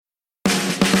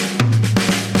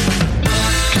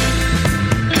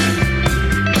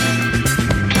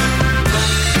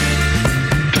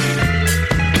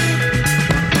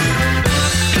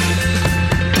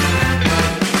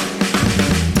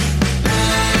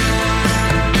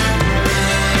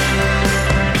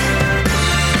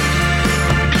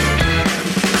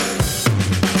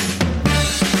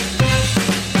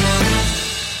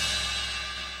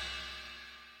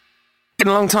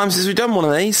long time since we've done one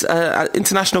of these.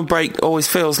 International break always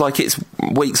feels like it's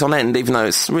weeks on end, even though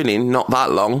it's really not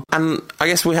that long. And I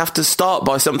guess we have to start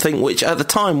by something which at the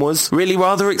time was really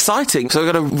rather exciting. So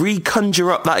we've got to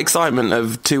reconjure up that excitement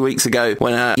of 2 weeks ago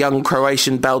when a young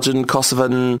Croatian, Belgian,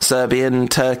 Kosovan, Serbian,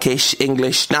 Turkish,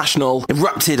 English national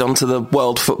erupted onto the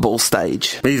world football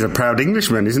stage. He's a proud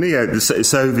Englishman, isn't he?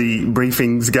 So the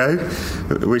briefings go,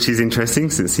 which is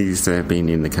interesting since he's been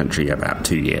in the country about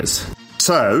 2 years.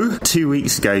 So, 2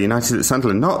 weeks ago, United at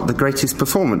Sunderland, not the greatest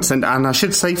performance. And I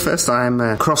should say first, I am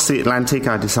across the Atlantic.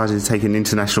 I decided to take an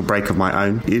international break of my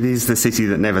own. It is the city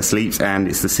that never sleeps, and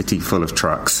it's the city full of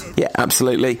trucks. Yeah,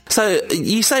 absolutely. So,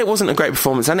 you say it wasn't a great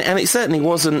performance, and it certainly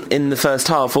wasn't in the first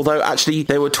half, although actually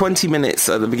there were 20 minutes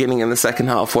at the beginning of the second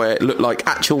half where it looked like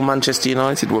actual Manchester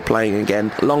United were playing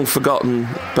again. Long forgotten,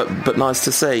 but nice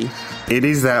to see. It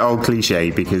is that old cliche,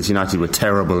 because United were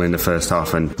terrible in the first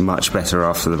half and much better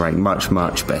after the break.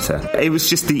 Much better. It was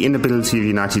just the inability of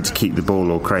United to keep the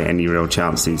ball or create any real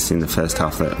chances in the first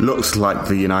half that looks like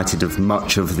the United of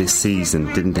much of this season,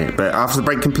 didn't it? But after the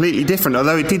break, completely different,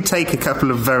 although it did take a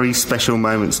couple of very special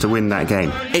moments to win that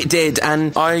game. It did,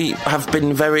 and I have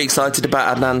been very excited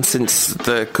about Adnan since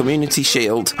the Community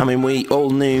Shield. I mean, we all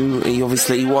knew he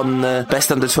obviously won the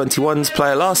Best Under-21s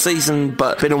player last season,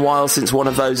 but it's been a while since one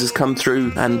of those has come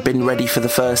through and been ready for the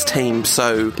first team,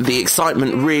 so the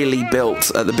excitement really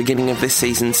built at the beginning of this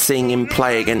season, seeing him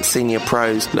play against senior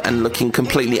pros and looking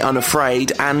completely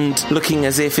unafraid and looking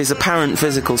as if his apparent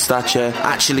physical stature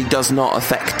actually does not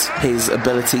affect his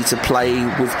ability to play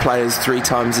with players 3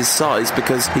 times his size,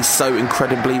 because he's so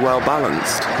incredibly well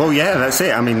balanced. Well, yeah, that's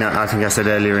it. I mean, I think I said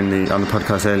earlier on the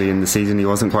podcast earlier in the season he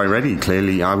wasn't quite ready.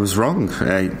 Clearly I was wrong.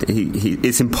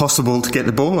 It's impossible to get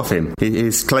the ball off him.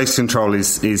 His close control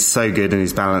is so good, and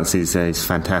his balance is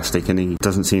fantastic, and he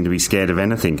doesn't seem to be scared of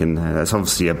anything, and that's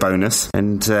obviously a bonus.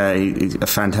 And a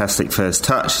fantastic first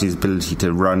touch. His ability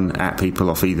to run at people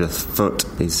off either foot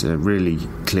is a really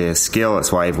clear skill.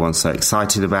 That's why everyone's so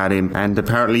excited about him. And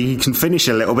apparently he can finish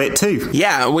a little bit too.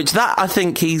 Yeah, which that I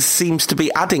think he seems to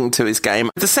be adding to his game.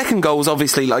 The second goal was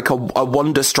obviously like a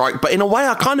wonder strike, but in a way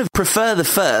I kind of prefer the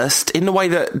first, in the way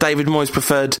that David Moyes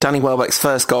preferred Danny Welbeck's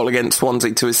first goal against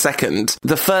Swansea to his second.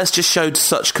 The first just showed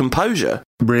such composure.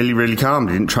 Really calm.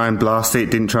 Didn't try and blast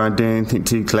it, didn't try and do anything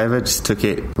too clever, just took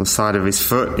it on the side of his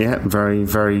foot. Yeah,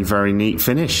 very neat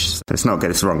finish. Let's not get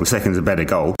this wrong, the second's a better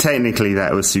goal. Technically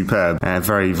that was superb.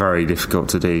 Very difficult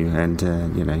to do, and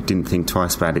didn't think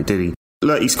twice about it, did he?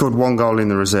 Look, he scored 1 goal in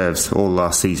the reserves all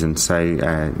last season, so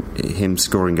him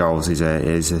scoring goals is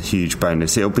a huge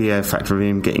bonus. It'll be a factor of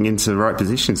him getting into the right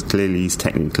positions. Clearly he's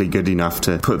technically good enough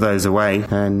to put those away,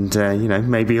 and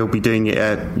maybe he'll be doing it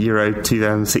at Euro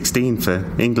 2016 for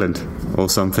England or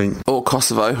something. Or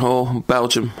Kosovo, or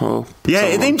Belgium, or... Yeah,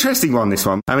 an interesting one, this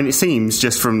one. I mean, it seems,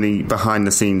 just from the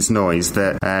behind-the-scenes noise,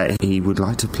 that he would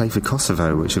like to play for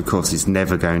Kosovo, which of course is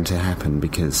never going to happen,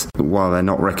 because while they're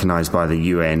not recognised by the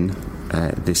UN...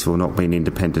 this will not be an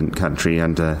independent country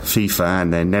under FIFA,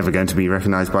 and they're never going to be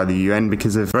recognised by the UN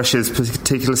because of Russia's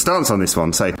particular stance on this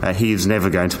one. So he is never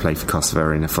going to play for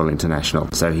Kosovo in a full international.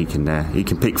 So he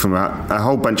can pick from a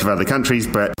whole bunch of other countries,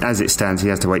 but as it stands, he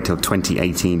has to wait till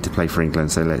 2018 to play for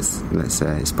England. So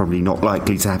it's probably not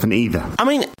likely to happen either. I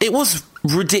mean, it was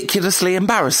ridiculously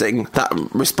embarrassing, that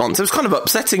response. It was kind of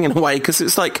upsetting in a way, because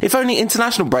it's like, if only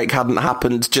international break hadn't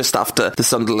happened just after the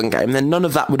Sunderland game, then none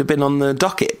of that would have been on the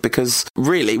docket, because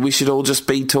really we should all just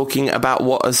be talking about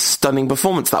what a stunning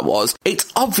performance that was.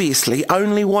 It's obviously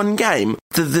only one game.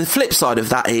 The flip side of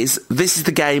that is, this is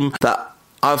the game that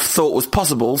I've thought was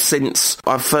possible since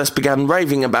I first began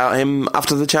raving about him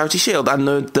after the Charity Shield and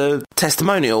the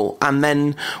testimonial, and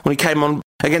then when he came on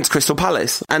against Crystal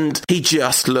Palace, and he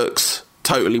just looks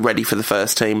totally ready for the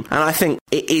first team. And I think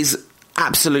it is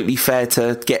absolutely fair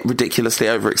to get ridiculously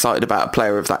overexcited about a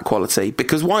player of that quality,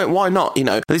 because why not?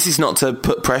 This is not to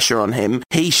put pressure on him.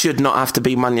 He should not have to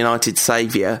be Man United's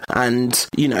saviour, and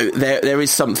there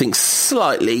is something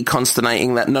slightly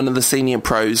consternating that none of the senior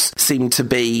pros seem to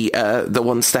be the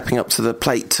ones stepping up to the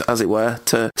plate, as it were,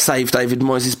 to save David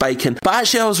Moyes' bacon. But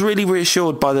actually I was really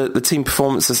reassured by the team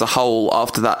performance as a whole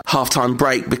after that half-time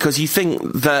break, because you think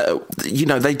that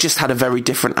they just had a very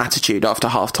different attitude after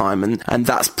half-time, and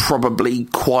that's probably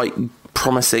quite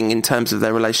promising in terms of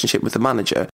their relationship with the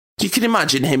manager. You can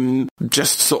imagine him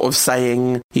just sort of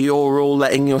saying, "You're all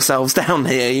letting yourselves down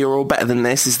here, you're all better than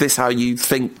this, is this how you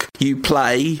think you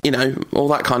play?" All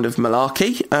that kind of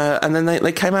malarkey. And then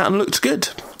they came out and looked good.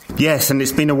 Yes, and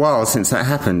it's been a while since that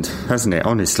happened, hasn't it,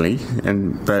 honestly?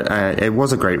 But it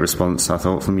was a great response, I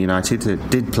thought, from United. It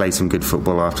did play some good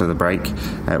football after the break,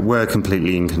 were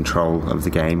completely in control of the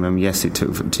game. And yes, it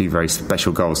took two very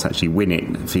special goals to actually win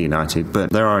it for United, but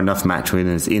there are enough match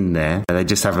winners in there. They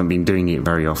just haven't been doing it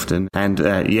very often. And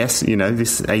yes,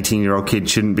 this 18-year-old kid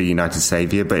shouldn't be United's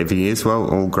saviour, but if he is, well,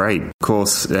 all great. Of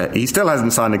course, he still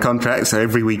hasn't signed a contract, so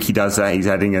every week he does that, he's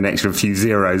adding an extra few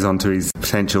zeros onto his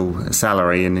potential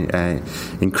salary and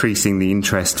increasing the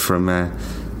interest from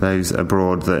those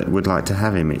abroad that would like to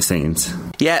have him, it seems.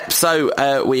 Yeah,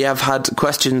 so we have had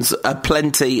questions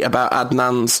plenty about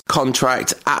Adnan's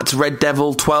contract. At Red Devil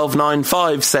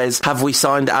 1295 says, have we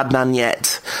signed Adnan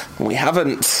yet? We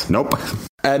haven't. Nope.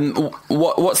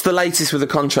 What's the latest with the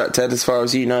contract, Ed, as far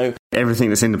as you know? Everything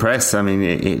that's in the press. I mean,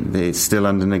 it's still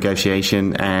under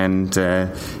negotiation, and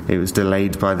it was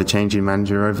delayed by the change in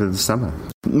manager over the summer.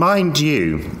 Mind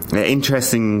you,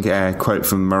 interesting quote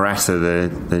from Morata,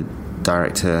 the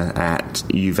director at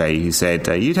Juve, who said,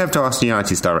 you'd have to ask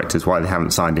United's directors why they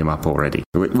haven't signed him up already,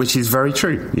 which is very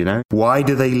true, Why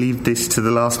do they leave this to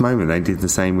the last moment? They did the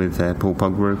same with Paul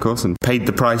Pogba, of course, and paid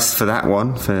the price for that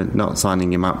one, for not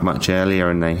signing him up much earlier,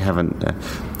 and they haven't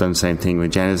done the same thing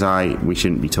with Januzaj. We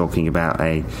shouldn't be talking about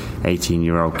a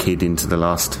 18-year-old kid into the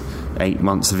last 8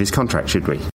 months of his contract, should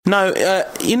we? No,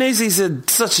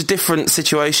 Januzaj's such a different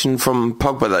situation from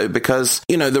Pogba, though, because,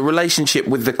 the relationship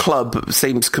with the club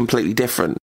seems completely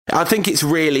different. I think it's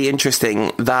really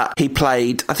interesting that he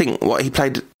played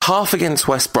half against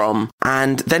West Brom,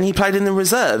 and then he played in the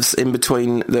reserves in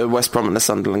between the West Brom and the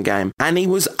Sunderland game, and he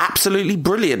was absolutely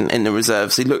brilliant in the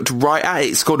reserves. He looked right at it.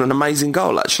 He scored an amazing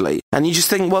goal, actually. And you just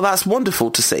think, well, that's wonderful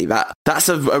to see that. That's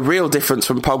a real difference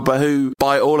from Pogba, who,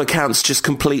 by all accounts, just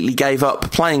completely gave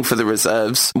up playing for the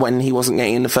reserves when he wasn't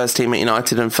getting in the first team at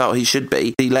United and felt he should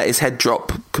be. He let his head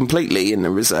drop completely in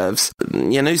the reserves.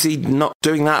 Januzaj not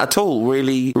doing that at all,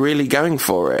 really going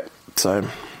for it. So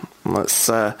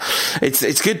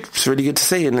it's good. It's really good to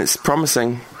see, and it's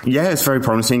promising. Yeah, it's very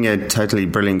promising. A totally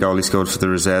brilliant goal he scored for the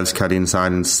reserves, cut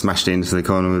inside and smashed it into the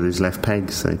corner with his left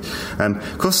peg. So,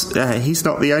 of course, he's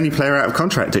not the only player out of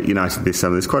contract at United this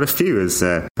summer. There's quite a few,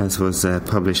 as was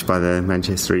published by the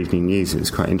Manchester Evening News. It was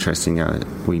quite interesting.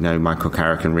 We know Michael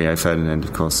Carrick and Rio Ferdinand,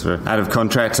 of course, are out of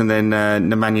contract, and then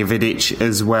Nemanja Vidic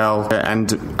as well,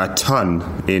 and a ton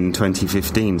in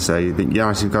 2015. So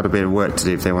United have got a bit of work to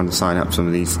do if they want to sign up some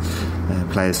of these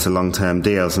players to long-term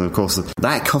deals, and of course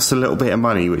that costs a little bit of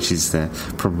money, which is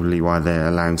probably why they're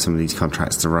allowing some of these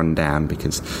contracts to run down,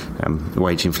 because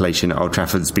wage inflation at Old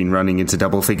Trafford's been running into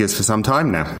double figures for some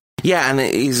time now. Yeah, and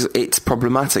it's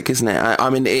problematic, isn't it? I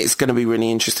mean, it's going to be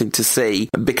really interesting to see,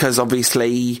 because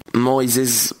obviously Moyes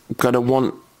is going to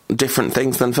want different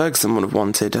things than Ferguson would have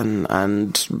wanted, and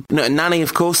Nani,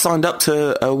 of course, signed up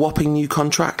to a whopping new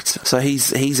contract, so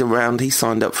he's around. He's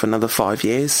signed up for another 5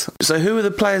 years. So who are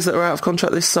the players that are out of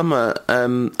contract this summer?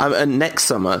 Next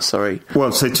summer, sorry.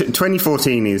 Well, so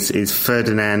 2014 is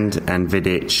Ferdinand and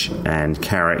Vidic and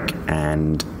Carrick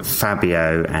and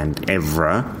Fabio and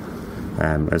Evra,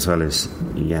 as well as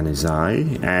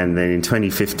Januzaj, and then in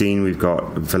 2015 we've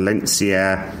got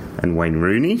Valencia and Wayne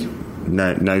Rooney.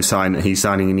 No sign that he's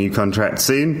signing a new contract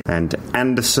soon. And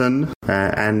Anderson,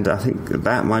 and I think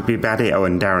that might be about it. Oh,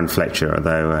 and Darren Fletcher,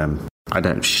 although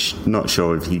not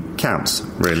sure if he counts,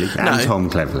 really. And Tom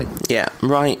Cleverley. Yeah,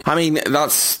 right. I mean,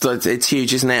 it's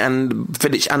huge, isn't it? And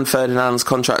Vidic and Ferdinand's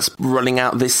contracts running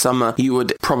out this summer. You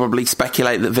would probably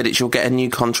speculate that Vidic will get a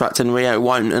new contract and Rio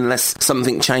won't, unless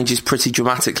something changes pretty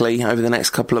dramatically over the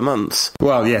next couple of months.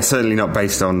 Well, yeah, certainly not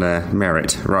based on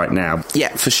merit right now.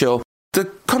 Yeah, for sure. The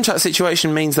contract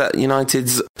situation means that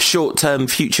United's short-term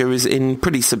future is in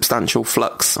pretty substantial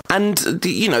flux. And,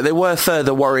 there were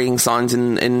further worrying signs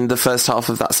in the first half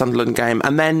of that Sunderland game.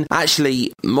 And then,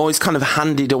 actually, Moyes kind of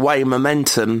handed away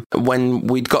momentum when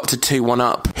we'd got to 2-1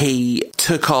 up. He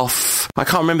took off, I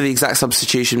can't remember the exact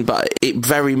substitution, but it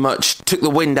very much took the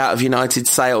wind out of United's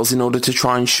sails in order to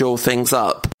try and shore things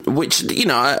up, which,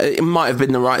 it might have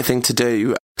been the right thing to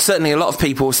do. Certainly a lot of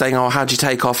people were saying, how'd you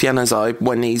take off Januzaj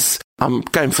when he's... I'm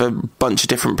going for a bunch of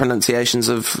different pronunciations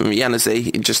of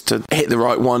Januzaj just to hit the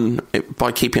right one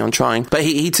by keeping on trying. But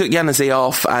he took Januzaj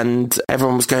off, and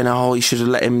everyone was going, he should have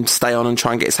let him stay on and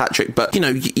try and get his hat-trick. But,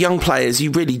 young players,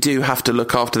 you really do have to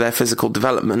look after their physical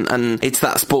development, and it's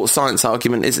that sports science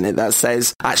argument, isn't it, that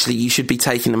says, actually, you should be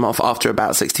taking them off after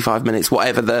about 65 minutes,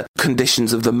 whatever the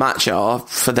conditions of the match are,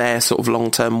 for their sort of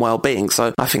long-term well-being.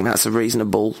 So I think that's a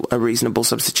reasonable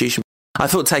substitution. I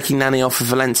thought taking Nani off of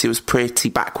Valencia was pretty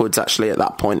backwards, actually, at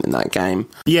that point in that game.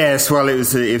 Yes, well, it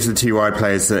was the two wide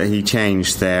players that he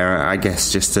changed there, I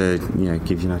guess, just to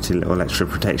give United a little extra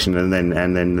protection, and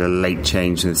then the late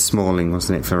change with Smalling,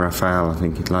 wasn't it, for Rafael? I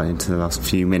think it like into the last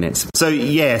few minutes. So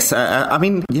yes, I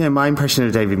mean, my impression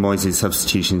of David Moyes'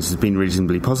 substitutions has been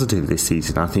reasonably positive this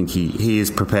season. I think he is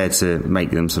prepared to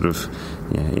make them sort of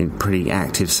in pretty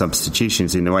active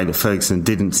substitutions in the way that Ferguson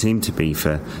didn't seem to be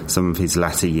for some of his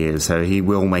latter years. So he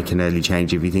will make an early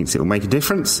change if he thinks it will make a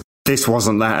difference. This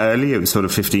wasn't that early. It was sort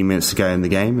of 15 minutes to go in the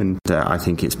game, and I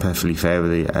think it's perfectly fair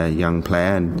with a young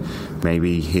player, and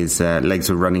maybe his legs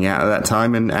were running out at that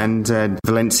time, and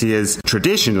Valencia's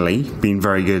traditionally been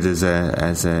very good as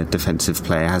a defensive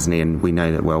player, hasn't he? And we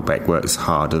know that Welbeck works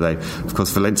hard, although of course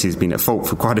Valencia's been at fault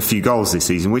for quite a few goals this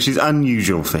season, which is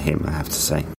unusual for him, I have to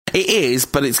say. It is,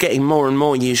 but it's getting more and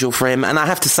more usual for him. And I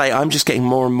have to say, I'm just getting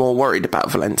more and more worried about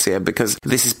Valencia, because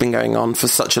this has been going on for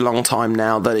such a long time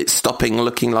now that it's stopping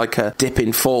looking like a dip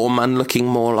in form and looking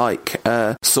more like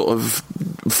a sort of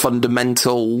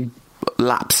fundamental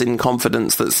lapse in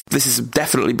confidence. This has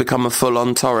definitely become a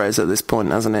full-on Torres at this point,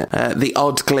 hasn't it? The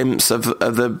odd glimpse of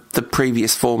the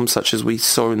previous form, such as we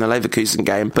saw in the Leverkusen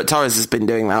game, but Torres has been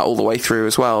doing that all the way through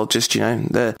as well. Just,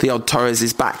 the odd Torres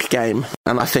is back game.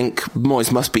 And I think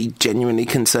Moyes must be genuinely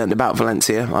concerned about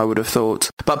Valencia, I would have thought.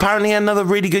 But apparently another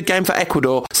really good game for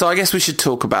Ecuador, so I guess we should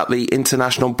talk about the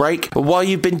international break. While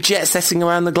you've been jet-setting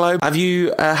around the globe, have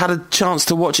you had a chance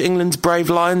to watch England's Brave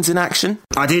Lions in action?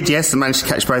 I did, yes. I managed to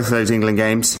catch both of those England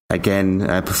games. Again,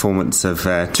 a performance of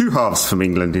two halves from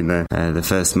England in the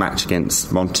first match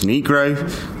against Montenegro.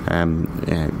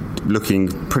 Looking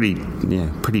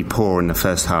pretty poor in the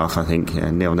first half, I think,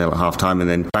 0-0 at half-time, and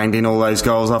then banged in all those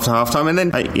goals after half-time. And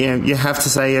then, you have to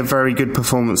say, a very good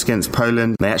performance against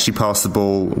Poland. They actually passed the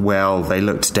ball well. They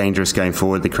looked dangerous going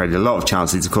forward. They created a lot of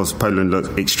chances. Of course, Poland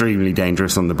looked extremely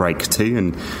dangerous on the break too,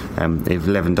 and if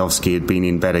Lewandowski had been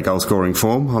in better goal-scoring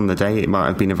form on the day, it might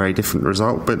have been a very different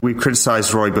result. But we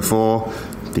criticised Roy before.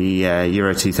 The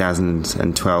Euro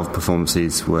 2012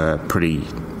 performances were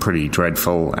pretty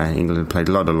dreadful. England played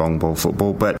a lot of long ball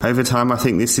football, but over time I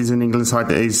think this is an England side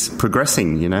that is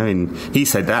progressing, and he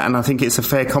said that, and I think it's a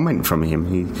fair comment from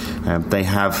him. They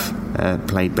have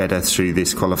played better through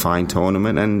this qualifying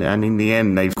tournament, and in the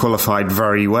end they've qualified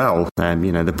very well.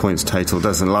 The points total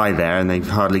doesn't lie there, and they've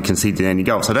hardly conceded any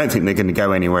goals. I don't think they're going to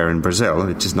go anywhere in Brazil.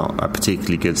 It's just not a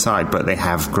particularly good side, but they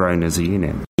have grown as a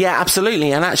unit. Yeah,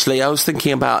 absolutely. And actually I was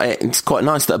thinking about it, it's quite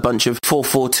nice that a bunch of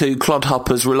 4-4-2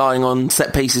 clodhoppers relying on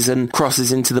set pieces and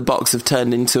crosses into the box have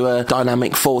turned into a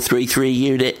dynamic 4-3-3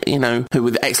 unit, who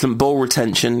with excellent ball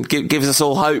retention gives us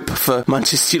all hope for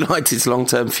Manchester United's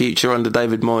long-term future under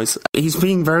David Moyes. He's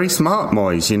being very smart,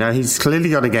 Moyes. He's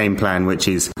clearly got a game plan, which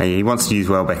is he wants to use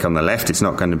Welbeck on the left. It's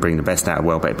not going to bring the best out of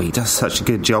Welbeck, but he does such a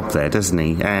good job there, doesn't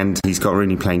he? And he's got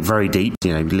Rooney playing very deep,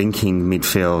 linking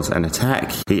midfield and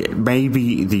attack.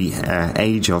 Maybe the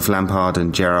age of Lampard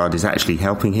and Gerrard is actually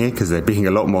helping here, because they're being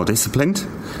a lot more disciplined,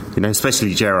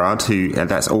 especially Gerrard, who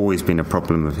that's always been a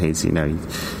problem of his. He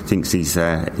thinks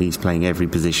he's playing every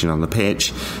position on the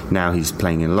pitch. Now he's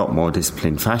playing in a lot more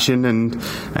disciplined fashion, and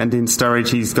in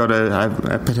Sturridge he's got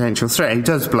a potential threat. He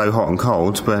does blow hot and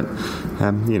cold, but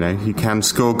he can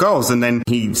score goals. And then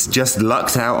he's just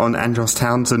lucked out on Andros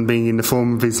Townsend being in the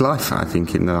form of his life, I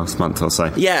think, in the last month or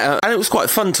so. Yeah, and it was quite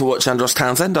fun to watch Andros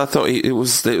Townsend. I thought it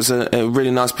was a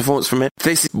really nice performance from him.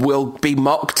 This will be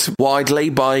mocked widely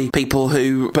by people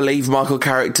who believe Michael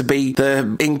Carrick to be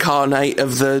the incarnate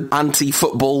of the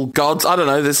anti-football gods. I don't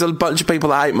know, there's a bunch of people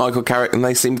that hate Michael Carrick and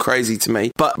they seem crazy to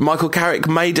me. But Michael Carrick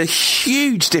made a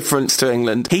huge difference to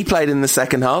England. He played in the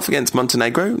second half against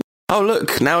Montenegro. Oh,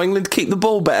 look, now England keep the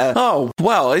ball better. Oh,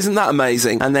 well, isn't that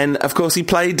amazing? And then, of course, he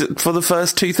played for the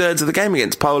first 2/3 of the game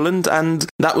against Poland, and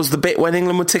that was the bit when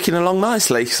England were ticking along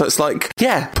nicely. So it's like,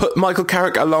 yeah, put Michael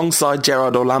Carrick alongside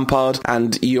Gerrard or Lampard,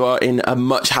 and you are in a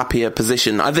much happier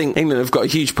position. I think England have got a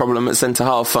huge problem at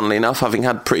centre-half, funnily enough, having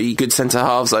had pretty good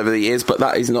centre-halves over the years, but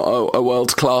that is not a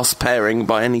world-class pairing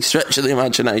by any stretch of the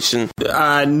imagination.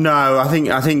 No, I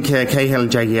think Cahill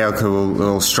and Jagielka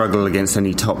will struggle against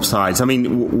any top sides. I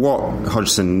mean, what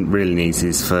Hodgson really needs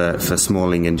is for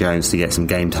Smalling and Jones to get some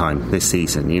game time this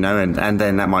season, and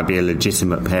then that might be a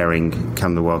legitimate pairing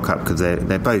come the World Cup, because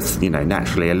they're both,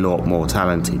 naturally a lot more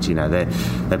talented.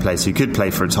 They're players who could play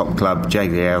for a top club.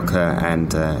 Jagielka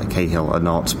and Cahill are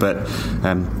not, but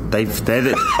they're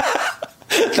the...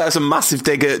 That's a massive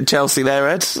dig at Chelsea there,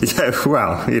 Ed. Yeah,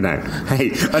 well,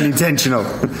 hey, unintentional.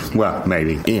 Well,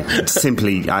 maybe. Yeah,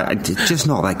 simply, just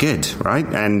not that good, right?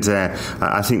 And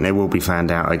I think they will be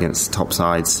found out against top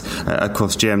sides. Of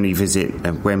course, Germany visit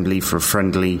Wembley for a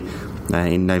friendly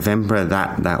in November.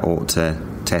 That ought to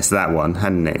test that one,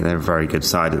 hadn't it? They're a very good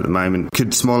side at the moment.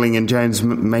 Could Smalling and Jones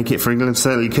make it for England?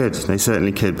 Certainly could. They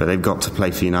certainly could, but they've got to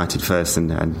play for United first, and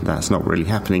that's not really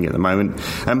happening at the moment.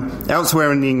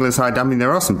 Elsewhere in the England side, I mean,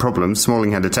 there are some problems.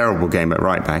 Smalling had a terrible game at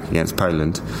right back against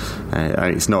Poland.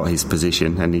 It's not his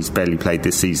position, and he's barely played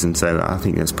this season, so I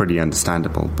think that's pretty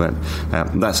understandable. But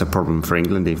that's a problem for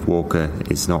England if Walker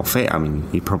is not fit. I mean,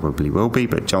 he probably will be,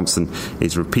 but Johnson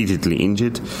is repeatedly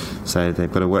injured, so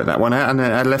they've got to work that one out. And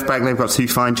at left back, they've got two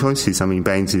fine choices. I mean,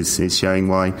 Baines is showing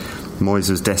why Moyes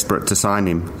was desperate to sign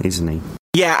him, isn't he?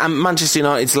 Yeah, and Manchester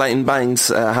United's Leighton Baines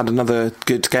had another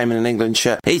good game in an England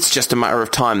shirt. It's just a matter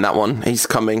of time, that one. He's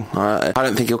coming. I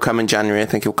don't think he'll come in January. I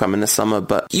think he'll come in the summer.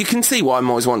 But you can see why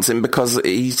Moyes wants him, because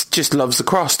he just loves the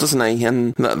cross, doesn't he?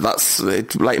 And that's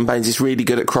Leighton Baines is really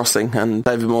good at crossing, and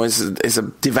David Moyes is a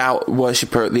devout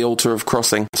worshipper at the altar of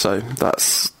crossing. So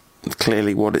that's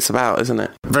clearly what it's about, isn't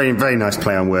it? Very, very nice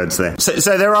play on words there.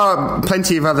 So there are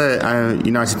plenty of other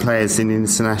United players in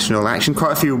international action.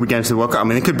 Quite a few will be going to the World Cup. I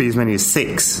mean, there could be as many as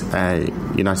 6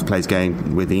 United players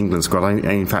going with the England squad.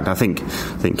 In fact, I think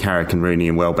Carrick and Rooney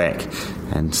and Welbeck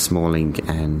and Smalling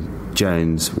and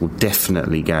Jones will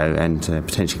definitely go, and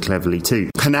potentially Cleverley too.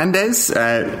 Hernandez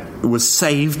was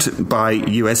saved by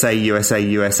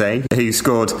USA, who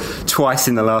scored twice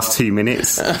in the last 2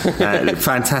 minutes.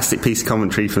 Fantastic piece of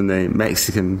commentary from the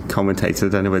Mexican commentator. I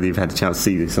don't know whether you've had a chance to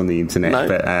see this on the internet, no.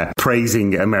 But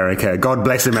praising America. God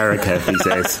bless America, he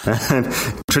says.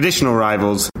 Traditional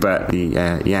rivals, but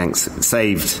the Yanks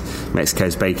saved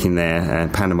Mexico's bacon there.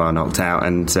 Panama knocked out,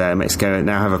 and Mexico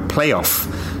now have a playoff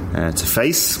to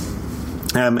face.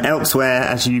 Elsewhere,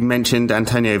 as you mentioned,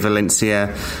 Antonio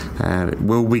Valencia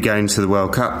will be going to the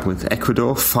World Cup with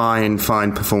Ecuador. Fine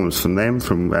performance from them,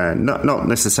 from not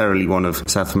necessarily one of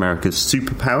South America's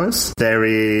superpowers. There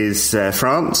is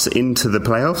France into the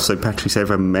playoffs, so Patrice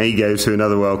Evra may go to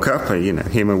another World Cup.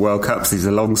 Him and World Cups is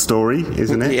a long story,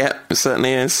 isn't it? Yeah, it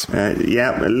certainly is. A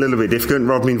little bit difficult.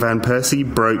 Robin van Persie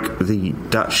broke the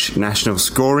Dutch national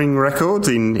scoring record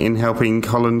in helping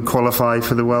Holland qualify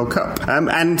for the World Cup.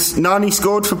 And Nani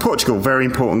scored for Portugal. Very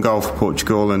important goal for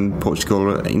Portugal, and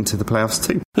Portugal into the playoffs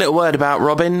too. Little word about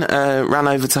Robin. Ran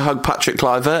over to hug Patrick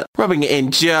Kluivert, rubbing it in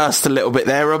just a little bit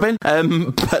there, Robin.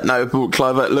 But no,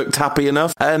 Kluivert looked happy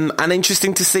enough. And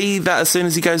interesting to see that as soon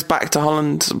as he goes back to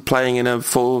Holland, playing in a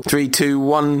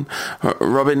 4-3-2-1,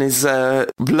 Robin is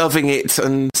loving it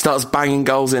and starts banging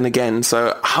goals in again.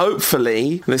 So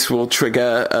hopefully this will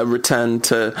trigger a return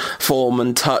to form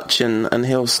and touch, and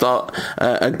he'll start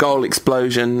a goal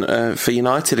explosion for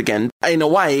United again. In a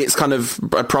way, it's kind of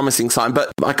a promising sign,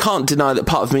 but I can't deny that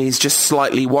part of me is just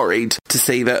slightly worried to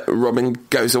see that Robin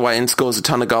goes away and scores a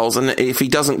ton of goals, and if he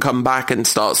doesn't come back and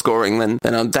start scoring, then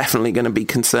I'm definitely going to be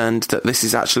concerned that this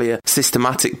is actually a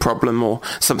systematic problem or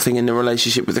something in the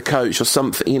relationship with the coach or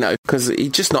something, because he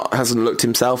just hasn't looked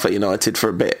himself at United for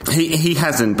a bit. He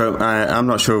hasn't, but I'm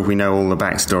not sure if we know all the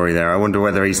backstory there. I wonder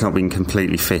whether he's not been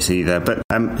completely fit either, but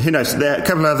who knows. There are a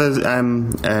couple of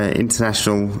other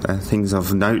international things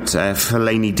of note.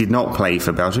 Fellaini did not play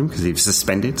for Belgium because he was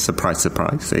suspended. Surprise,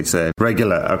 surprise. It's a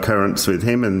regular occurrence with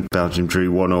him, and Belgium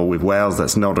drew 1-1 with Wales.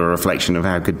 That's not a reflection of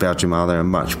how good Belgium are. They're a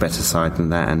much better side than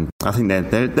that, and I think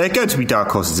they're going to be dark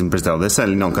horses in Brazil. They're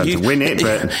certainly not going to win it,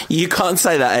 but... You can't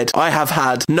say that, Ed. I have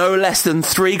had no less than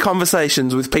 3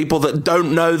 conversations with people that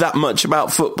don't know that much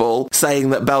about football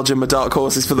saying that Belgium are dark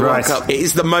horses for the World Cup. It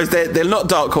is the most... They're not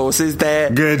dark horses. They're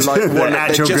good. Like they're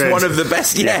just one of the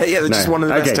best... They're just one of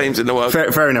the best teams in the world.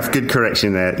 Fair enough. Good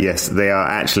correction there. Yes, they are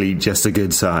actually just a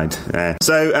good side.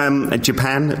 So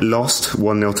Japan lost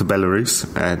 1-0 to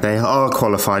Belarus. They are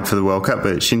qualified for the World Cup,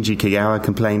 but Shinji Kagawa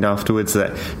complained afterwards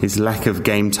that his lack of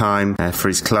game time for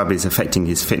his club is affecting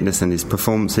his fitness and his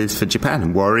performances for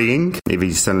Japan. Worrying if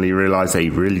he suddenly realised that he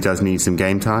really does need some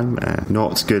game time.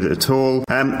 Not good at all.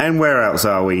 And where else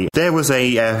are we? There was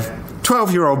a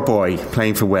 12-year-old boy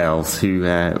playing for Wales who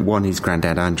won his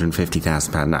granddad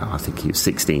 £150,000. No, I think he was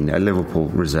 16, a Liverpool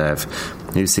reserve.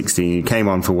 He was 16. He came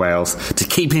on for Wales to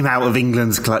keep him out of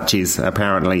England's clutches,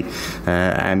 apparently.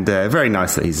 And very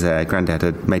nice that his granddad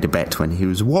had made a bet when he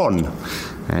was 1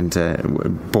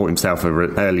 and bought himself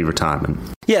an early retirement.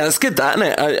 Yeah, that's good, that,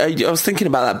 isn't it? I was thinking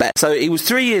about that bet. So he was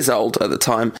 3 years old at the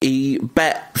time. He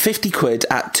bet 50 quid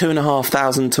at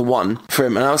 2,500 to 1 for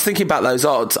him. And I was thinking about those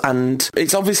odds, and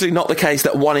it's obviously not the case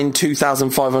that 1 in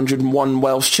 2,501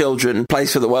 Welsh children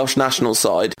plays for the Welsh national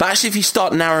side. But actually, if you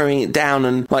start narrowing it down,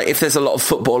 and like if there's a lot of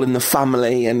football in the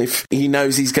family, and if he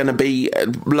knows he's going to be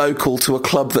local to a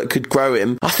club that could grow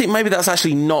him, I think maybe that's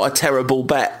actually not a terrible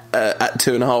bet. at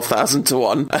 2,500 to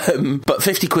 1. But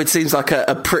 50 quid seems like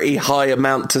a pretty high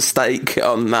amount to stake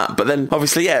on that. But then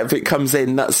obviously, yeah, if it comes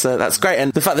in, that's great.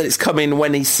 And the fact that it's come in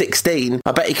when he's 16,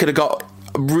 I bet he could have got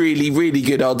really, really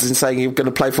good odds in saying you're going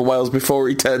to play for Wales before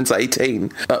he turns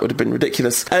 18. That would have been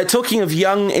ridiculous. Talking of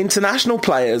young international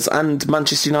players and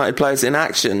Manchester United players in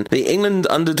action, the England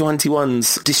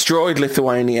under-21s destroyed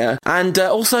Lithuania and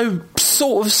also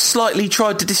sort of slightly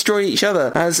tried to destroy each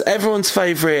other, as everyone's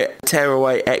favourite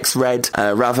tearaway ex-Red,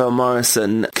 Ravel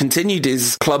Morrison, continued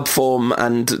his club form,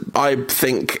 and I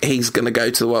think he's going to go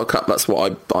to the World Cup. That's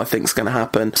what I think is going to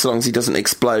happen, so long as he doesn't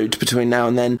explode between now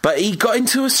and then. But he got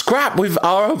into a scrap with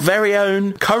our very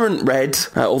own current Red,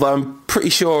 although I'm pretty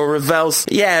sure Ravel's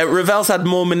had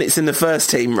more minutes in the first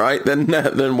team, right,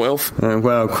 than Wilf.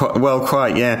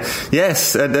 Quite, yeah.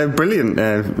 Yes,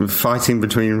 brilliant fighting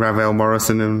between Ravel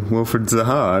Morrison and Wilfred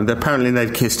Zaha. Apparently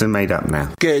they've kissed and made up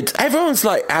now. Good. Everyone's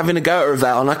like having a go at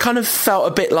Ravel, and I kind of felt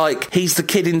a bit like he's the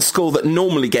kid in school that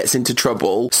normally gets into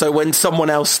trouble, so when someone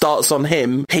else starts on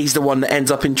him, he's the one that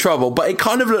ends up in trouble. But it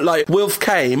kind of looked like Wilf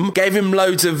came, gave him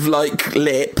loads of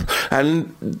lip,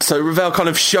 and so Ravel kind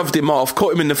of shoved him off,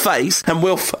 caught him in the face, and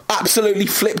Wilf absolutely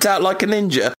flipped out like a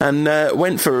ninja and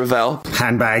went for Ravel.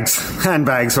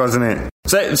 Handbags, wasn't it?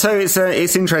 So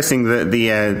it's interesting that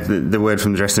the word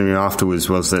from the dressing room afterwards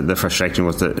was that the frustration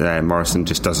was that Morrison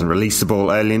just doesn't release the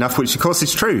ball early enough, which of course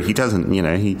is true. He doesn't,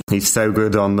 he's so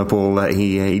good on the ball that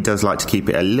he does like to keep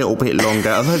it a little bit longer.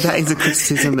 Although that is a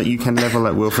criticism that you can level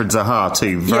at Wilfred Zaha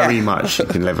too, very much. You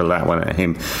can level that one at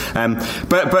him.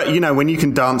 But when you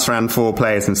can dance around four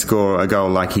players and score a goal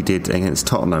like he did against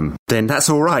Tottenham, then that's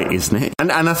all right, isn't it?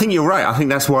 And I think you're right. I think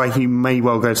that's why he may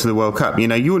well go to the World Cup.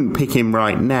 You wouldn't pick him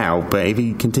right now, but if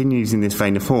he continues in this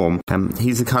vein of form,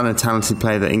 he's the kind of talented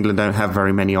player that England don't have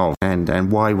very many of,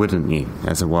 and why wouldn't you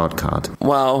as a wild card?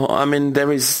 Well, I mean,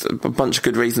 there is a bunch of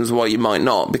good reasons why you might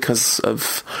not, because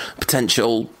of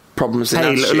potential problems in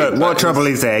attitude. Look, what trouble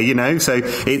is there, So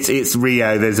it's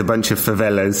Rio, there's a bunch of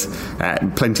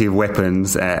favelas, plenty of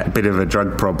weapons, a bit of a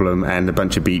drug problem, and a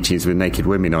bunch of beaches with naked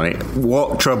women on it.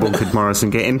 What trouble could Morrison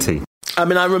get into? I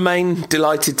mean, I remain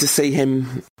delighted to see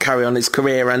him carry on his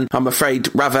career, and I'm afraid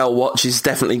Ravel Watch is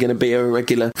definitely going to be a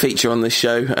regular feature on this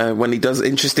show when he does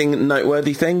interesting,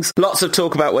 noteworthy things. Lots of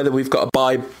talk about whether we've got a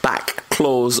buyback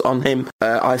clause on him.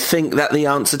 I think that the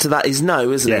answer to that is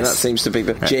no, isn't it? That seems to be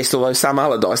the gist, although Sam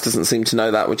Allardyce doesn't seem to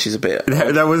know that, which is a bit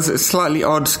odd. There was a slightly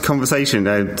odd conversation,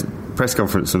 press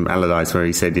conference from Allardyce, where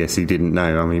he said yes, he didn't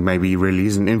know. I mean, maybe he really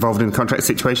isn't involved in the contract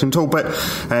situation at all, but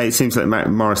it seems that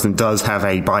Morrison does have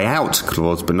a buyout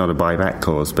clause, but not a buyback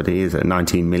clause, but it is at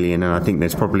 19 million, and I think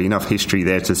there's probably enough history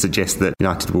there to suggest that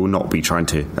United will not be trying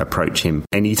to approach him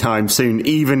anytime soon,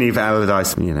 even if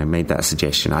Allardyce made that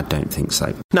suggestion. I don't think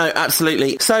so. No,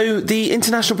 absolutely. So the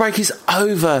international break is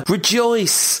over.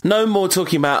 Rejoice! No more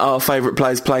talking about our favourite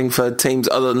players playing for teams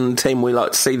other than the team we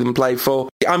like to see them play for.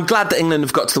 I'm glad that England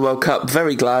have got to the World Cup.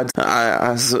 Very glad.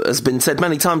 As has been said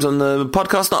many times on the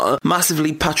podcast, not a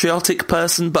massively patriotic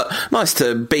person, but nice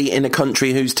to be in a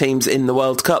country whose team's in the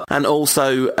World Cup, and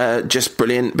also just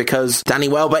brilliant because Danny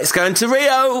Welbeck's going to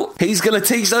Rio. He's going to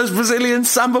teach those Brazilians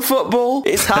samba football.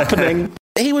 It's happening.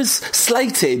 He was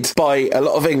slated by a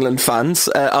lot of England fans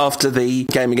after the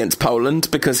game against Poland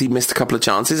because he missed a couple of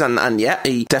chances, and yeah,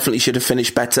 he definitely should have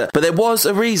finished better. But there was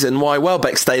a reason why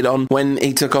Welbeck stayed on when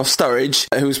he took off Sturridge,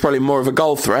 who was probably more of a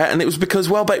goal threat, and it was because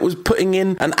Welbeck was putting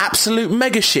in an absolute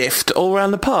mega shift all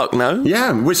around the park, no?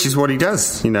 Yeah, which is what he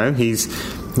does. He's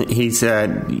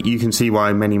you can see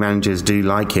why many managers do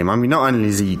like him. I mean, not only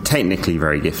is he technically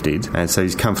very gifted, and so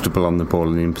he's comfortable on the ball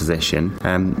and in possession,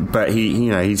 but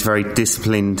he's very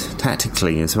disciplined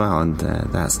tactically as well, and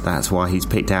that's why he's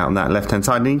picked out on that left-hand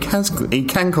side. And he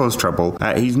can cause trouble.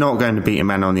 He's not going to beat a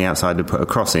man on the outside to put a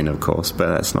cross in, of course, but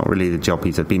that's not really the job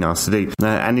he's been asked to do.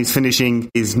 And his finishing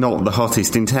is not the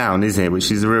hottest in town, is it? Which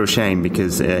is a real shame,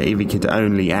 because if he could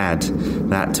only add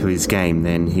that to his game,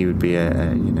 then he would be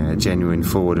a genuine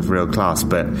forward of real class,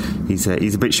 but he's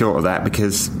a bit short of that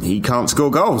because he can't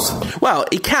score goals. Well,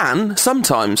 he can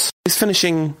sometimes. His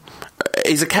finishing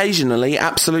is occasionally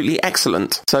absolutely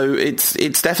excellent, so it's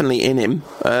definitely in him.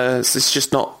 It's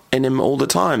just not in him all the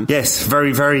time. Yes,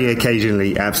 very, very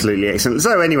occasionally absolutely excellent.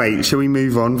 So anyway, shall we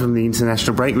move on from the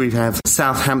international break? We have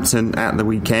Southampton at the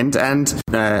weekend and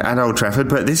at Old Trafford,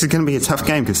 but this is going to be a tough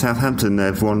game because Southampton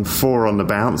have won 4 on the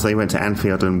bounce. They went to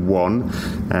Anfield and won.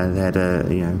 They had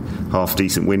a half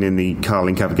decent win in the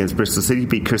Carling Cup against Bristol City,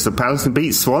 beat Crystal Palace and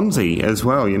beat Swansea as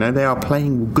well. They are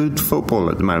playing good football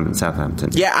at the moment, Southampton.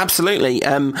 Yeah, absolutely.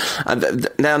 And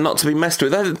now, not to be messed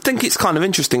with, I think it's kind of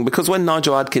interesting because when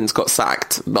Nigel Adkins got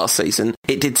sacked last season,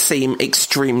 it did seem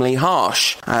extremely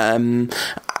harsh,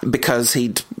 because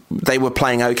they were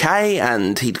playing okay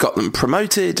and he'd got them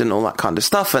promoted and all that kind of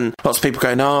stuff, and lots of people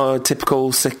going, oh,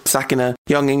 typical sacking a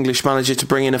young English manager to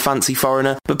bring in a fancy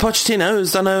foreigner. But Pochettino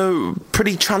has done a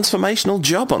pretty transformational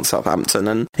job on Southampton,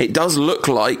 and it does look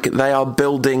like they are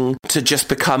building to just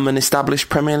become an established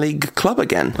Premier League club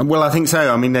again. Well, I think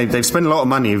so. I mean, they've spent a lot of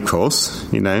money, of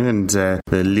course, and the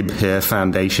Libher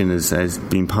Foundation has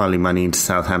been piling money into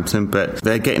Southampton, but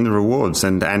they're getting the rewards,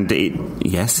 and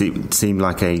it seemed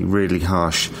like a really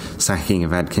harsh sacking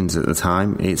of Adkins at the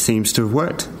time. It seems to have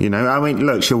worked. I mean,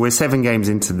 look, sure, we're 7 games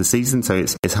into the season, so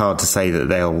it's hard to say that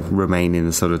they'll remain in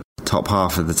the sort of top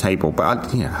half of the table,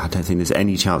 but I don't think there's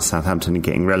any chance Southampton are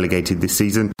getting relegated this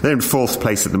season. They're in 4th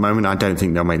place at the moment. I don't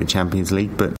think they'll make the Champions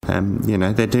League, but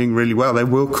they're doing really well. They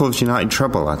will cause United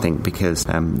trouble, I think, because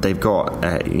they've got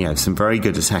some very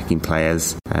good attacking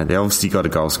players. They obviously got a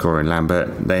goal scorer in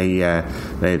Lambert.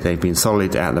 They've been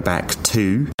solid at the back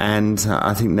too, and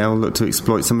I think they'll look to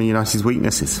exploit some of United's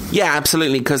weaknesses. Yeah,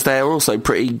 absolutely, because they're also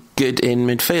pretty good in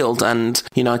midfield, and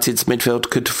United's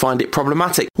midfield could find it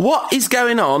problematic. What is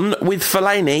going on with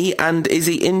Fellaini, and is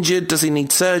he injured? Does he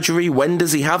need surgery? When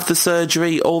does he have the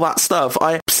surgery? All that stuff.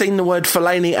 I've seen the word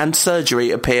Fellaini and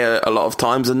surgery appear a lot of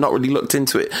times and not really looked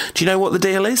into it. Do you know what the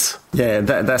deal is? Yeah,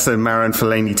 that's a Marouane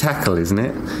Fellaini tackle, isn't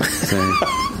it? So...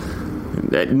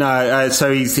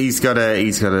 So he's got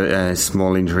a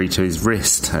small injury to his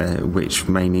wrist, which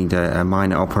may need a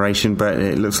minor operation, but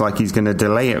it looks like he's going to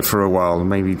delay it for a while,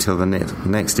 maybe till the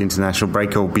next international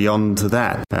break or beyond to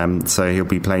that. So he'll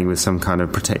be playing with some kind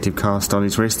of protective cast on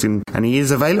his wrist, and he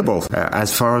is available,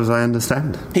 as far as I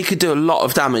understand. He could do a lot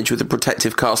of damage with a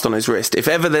protective cast on his wrist. If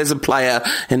ever there's a player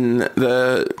in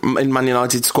Man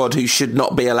United squad who should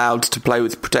not be allowed to play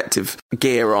with protective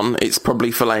gear on, it's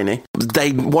probably Fellaini.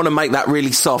 They want to make that really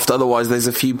soft, otherwise there's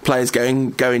a few players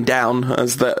going down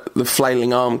as the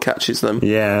flailing arm catches them.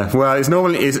 Yeah, well, it's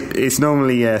normally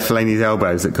Fellaini's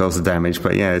elbows that cause the damage,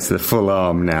 but yeah, it's the full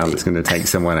arm now that's going to take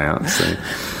someone out. So.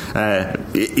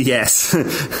 Yes,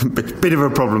 bit of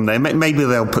a problem there. Maybe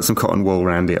they'll put some cotton wool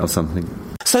around it or something.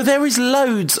 So there are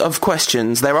loads of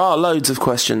questions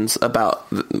about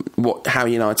how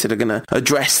United are going to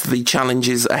address the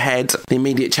challenges ahead, the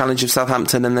immediate challenge of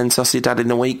Southampton and then Sociedad in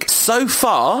the week. So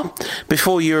far,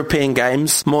 before European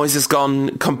games, Moyes has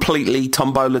gone completely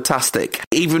tombola-tastic,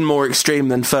 even more extreme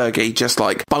than Fergie, just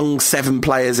like bung 7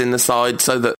 players in the side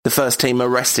so that the first team are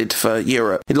rested for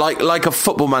Europe. Like a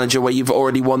football manager where you've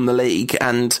already won the league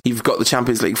and you've got the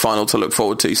Champions League final to look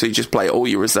forward to, so you just play all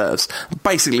your reserves.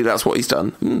 Basically, that's what he's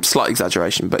done. Slight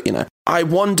exaggeration, but I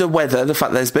wonder whether the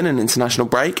fact there's been an international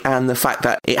break and the fact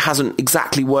that it hasn't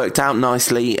exactly worked out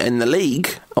nicely in the league,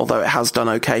 although it has done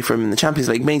okay for him in the Champions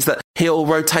League, means that he'll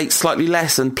rotate slightly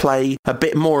less and play a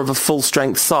bit more of a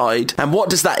full-strength side. And what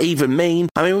does that even mean?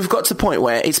 I mean, we've got to the point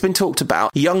where it's been talked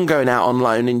about Young going out on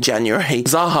loan in January,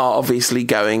 Zaha obviously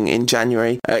going in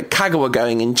January, Kagawa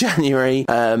going in January,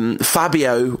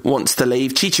 Fabio wants to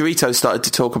leave, Chicharito started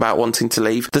to talk about wanting to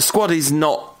leave. The squad is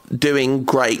not doing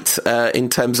great in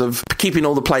terms of keeping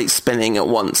all the plates spinning at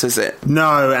once, is it?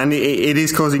 No, and it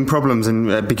is causing problems,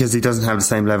 and because he doesn't have the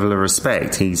same level of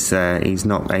respect, he's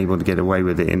not able to get away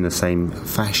with it in the same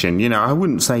fashion. I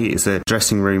wouldn't say it's a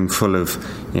dressing room full of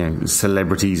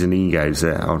celebrities and egos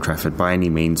at Old Trafford by any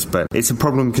means, but it's a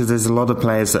problem because there's a lot of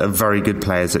players that are very good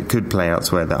players that could play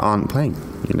elsewhere that aren't playing.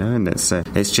 And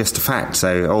it's just a fact.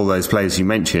 So all those players you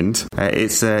mentioned,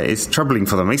 it's troubling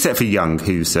for them, except for Young,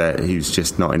 who's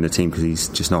just not in the team because he's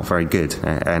just not very good,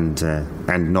 and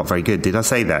not very good. Did I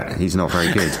say that? He's not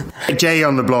very good. Jay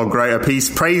on the blog wrote a piece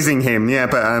praising him. Yeah,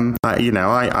 but it's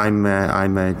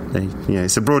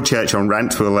a broad church on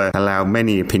rant. Will allow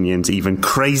many opinions, even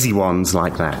crazy ones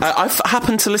like that. I've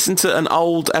happened to listen to an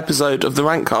old episode of the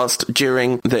Rantcast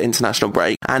during the international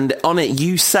break, and on it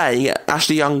you say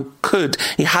Ashley Young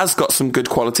he has got some good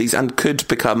qualities and could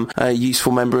become a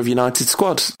useful member of United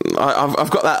squad. I've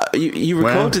got that. You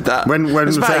recorded that. When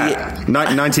was that?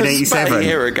 1987. About a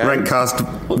year ago.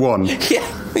 Rentcast 1. Yeah.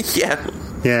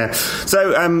 Yeah.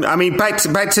 So,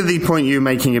 back to the point you were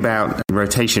making about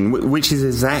rotation, which is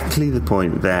exactly the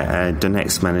point that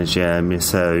Donetsk manager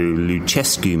Mircea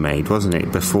Lucescu made, wasn't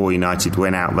it? Before United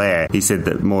went out there, he said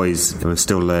that Moyes was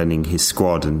still learning his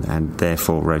squad and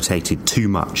therefore rotated too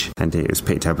much. And it was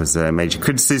picked up as a major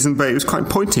criticism, but it was quite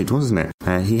pointed, wasn't it?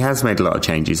 He has made a lot of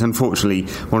changes. Unfortunately,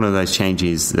 one of those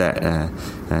changes that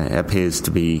appears to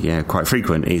be quite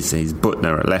frequent is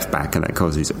Butner at left back, and that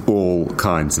causes all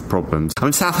kinds of problems.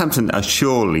 Southampton are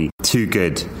surely too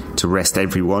good to rest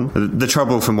everyone. The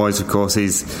trouble for Moyes, of course,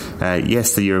 is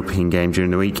yes, the European game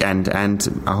during the week, and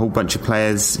a whole bunch of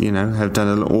players, have done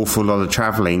an awful lot of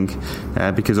travelling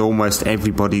because almost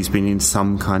everybody's been in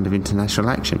some kind of international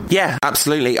action. Yeah,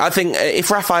 absolutely. I think if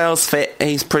Raphael's fit,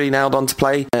 he's pretty nailed on to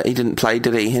play. He didn't play,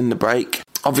 did he, in the break?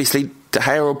 Obviously, De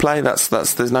Gea will play. That's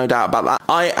there's no doubt about that.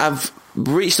 I have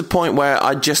reached a point where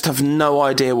I just have no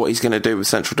idea what he's going to do with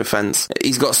central defence.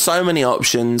 He's got so many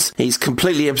options. He's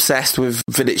completely obsessed with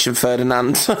Vidic and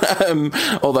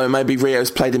Ferdinand, although maybe Rio's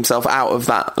played himself out of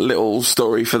that little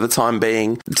story for the time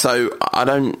being. So I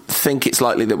don't think it's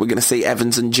likely that we're going to see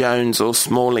Evans and Jones or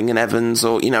Smalling and Evans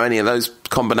or, any of those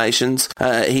combinations.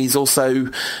 He's also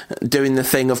doing the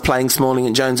thing of playing Smalling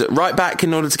and Jones at right back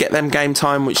in order to get them game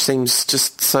time, which seems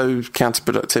just so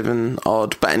counterproductive and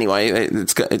odd. But anyway,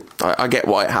 I get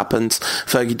why it happens.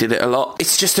 Fergie did it a lot.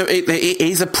 It's just it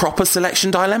is a proper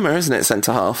selection dilemma, isn't it,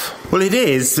 centre half? Well, it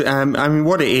is.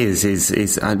 What it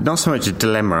is not so much a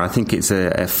dilemma. I think it's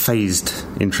a phased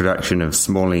introduction of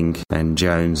Smalling and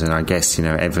Jones, and I guess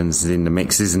Evans is in the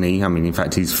mix, isn't he? In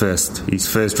fact, he's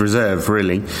first reserve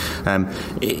really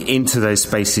into those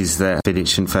spaces that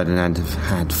Vidic and Ferdinand have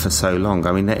had for so long.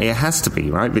 It has to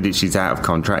be, right? Vidic is out of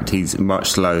contract. He's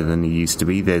much slower than he used to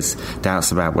be. There's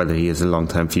doubts about whether he has a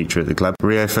long-term future at the club.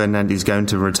 Rio Ferdinand is going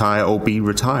to retire or be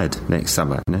retired next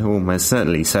summer, almost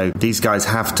certainly. So these guys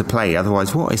have to play.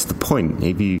 Otherwise, what is the point?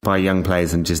 If you buy young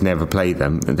players and just never play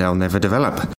them, they'll never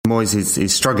develop. Moyes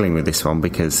is struggling with this one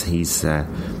because he's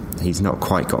not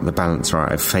quite got the balance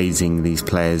right of phasing these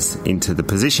players into the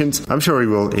positions. I'm sure he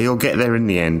will. He'll get there in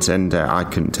the end, and I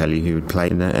couldn't tell you who would play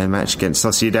in a match against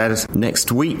Sociedad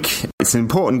next week. It's an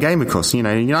important game, of course.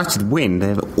 United win.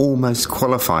 They've almost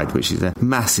qualified, which is a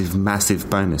massive, massive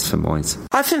bonus for Moyes.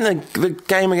 I think the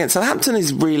game against Southampton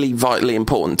is really vitally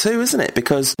important too, isn't it?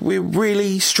 Because we're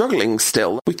really struggling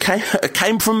still. We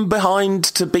came from behind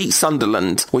to beat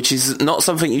Sunderland, which is not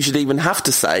something you should even have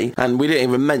to say. And we didn't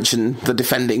even mention the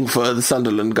defending for the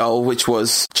Sunderland goal, which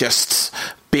was just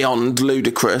beyond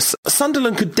ludicrous.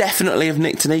 Sunderland could definitely have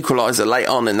nicked an equaliser late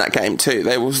on in that game too.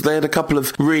 They had a couple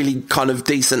of really kind of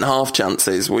decent half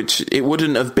chances, which it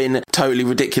wouldn't have been totally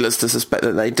ridiculous to suspect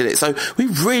that they did it. So we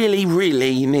really,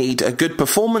 really need a good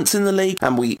performance in the league,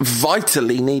 and we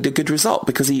vitally need a good result,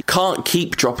 because he can't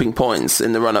keep dropping points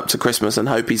in the run-up to Christmas and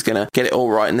hope he's going to get it all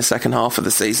right in the second half of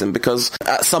the season, because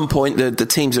at some point the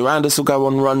teams around us will go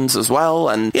on runs as well,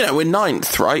 and we're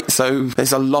 9th, right? So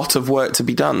there's a lot of work to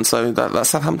be done. So that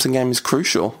Southampton game is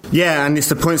crucial. Yeah, and it's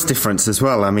the points difference as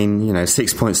well.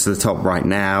 6 points to the top right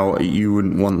now. You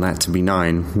wouldn't want that to be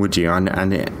 9, would you?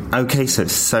 So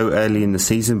it's so early in the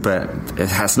season, but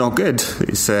that's not good.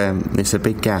 It's a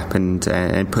big gap, and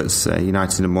it puts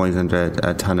United and Moyes under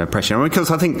a ton of pressure. Because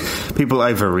I think people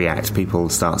overreact. People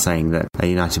start saying that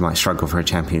United might struggle for a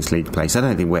Champions League place. I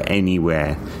don't think we're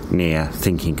anywhere near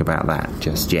thinking about that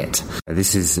just yet.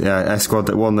 This is a squad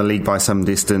that won the league by some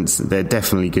distance. They're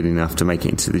definitely good enough to make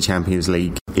it into the Champions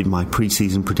League. In my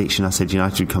pre-season prediction, I said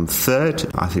United would come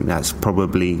 3rd. I think that's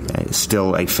probably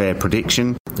still a fair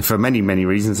prediction for many, many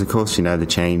reasons. Of course, the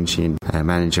change in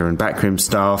manager and backroom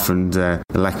staff, and the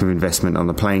lack of investment on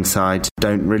the playing side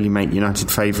don't really make United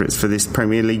favourites for this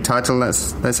Premier League title.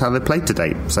 That's how they played to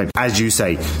date. So, as you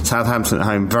say, Southampton at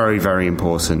home, very, very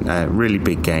important. Really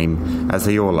big game, as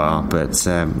they all are. But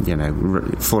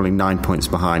falling 9 points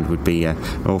behind would be an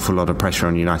awful lot of pressure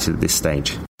on United at this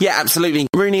stage. Yeah, absolutely.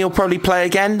 Rooney will probably play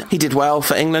again. He did well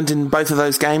for England in both of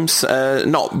those games.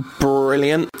 Not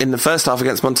brilliant in the first half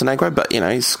against Montenegro, but,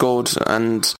 he scored,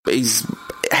 and his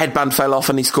headband fell off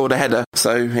and he scored a header.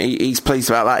 So he's pleased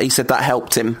about that. He said that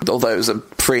helped him, although it was a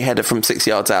free header from 6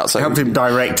 yards out. So helped him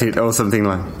direct it or something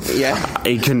like that. Yeah.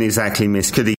 He couldn't exactly miss,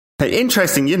 could he?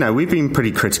 Interesting, we've been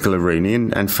pretty critical of Rooney,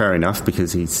 and fair enough,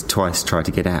 because he's twice tried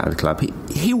to get out of the club.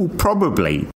 He will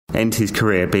probably end his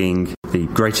career being the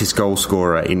greatest goal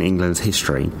scorer in England's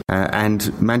history,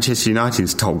 and Manchester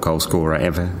United's top goal scorer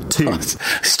ever too.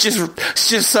 It's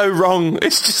just so wrong.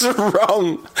 It's just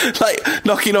wrong. Like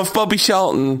knocking off Bobby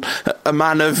Charlton, a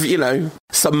man of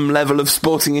some level of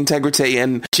sporting integrity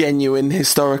and genuine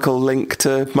historical link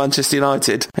to Manchester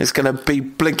United. It's going to be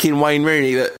blinking Wayne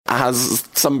Rooney that has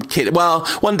some kid. Well,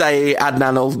 one day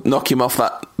Adnan will knock him off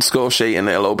that score sheet and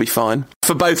it'll all be fine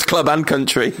for both club and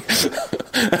country.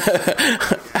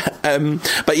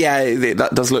 But yeah, that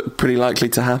does look pretty likely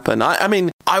to happen.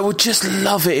 I would just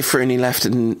love it if Rooney left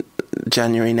in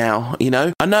January now,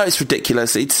 I know it's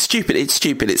ridiculous, it's stupid,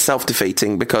 it's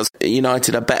self-defeating, because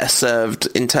United are better served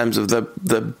in terms of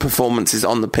the performances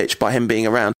on the pitch by him being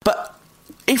around, but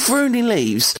if Rooney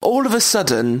leaves, all of a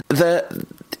sudden there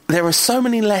are so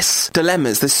many less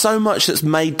dilemmas. There's so much that's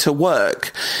made to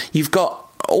work. You've got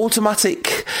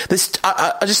automatic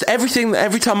I just every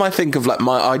time I think of like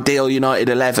my ideal United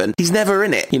 11, he's never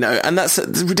in it, and that's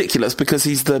ridiculous because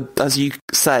he's as you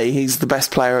say, he's the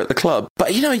best player at the club.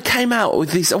 But he came out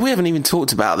with these, we haven't even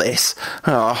talked about this.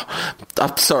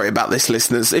 I'm sorry about this,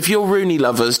 listeners. If you're Rooney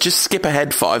lovers, just skip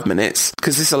ahead 5 minutes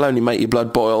because this will only make your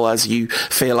blood boil as you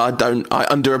feel I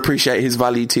underappreciate his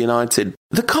value to United.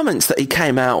 The comments that he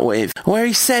came out with where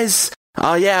he says,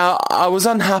 "Oh yeah, I was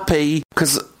unhappy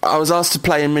because I was asked to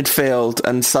play in midfield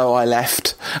and so I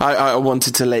left. I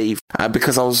wanted to leave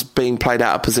because I was being played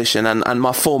out of position and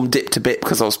my form dipped a bit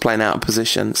because I was playing out of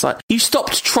position." It's like, you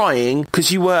stopped trying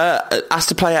because you were asked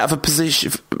to play out of a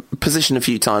position a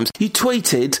few times. You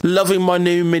tweeted, "Loving my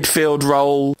new midfield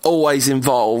role, always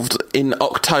involved," in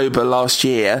October last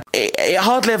year. It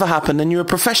hardly ever happened, and you're a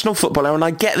professional footballer, and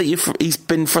I get that he's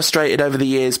been frustrated over the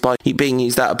years by being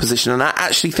used out of position, and I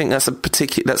actually think that's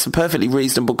a perfectly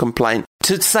reasonable complaint.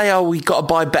 To say, "Oh, we got to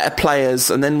buy better players,"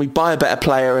 and then we buy a better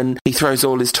player and he throws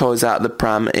all his toys out of the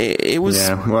pram, it was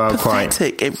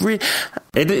pathetic. Quite.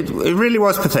 It really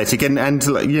was pathetic, and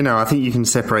I think you can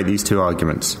separate these two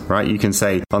arguments, right? You can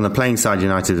say on the playing side,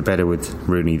 United are better with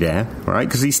Rooney there, right?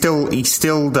 Because he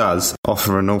still does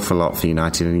offer an awful lot for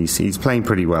United, and he's playing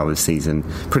pretty well this season,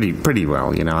 pretty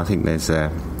well. I think there's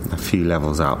a few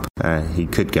levels up he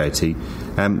could go to.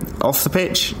 Off the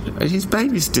pitch, his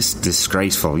behaviour's just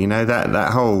disgraceful.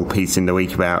 That whole piece in the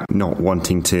week about not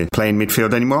wanting to play in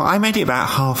midfield anymore. I made it about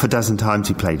half a dozen times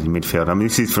he played in midfield. I mean,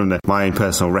 this is from my own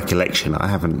personal recollection. I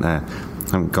haven't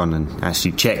gone and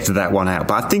actually checked that one out,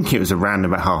 but I think it was around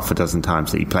about half a dozen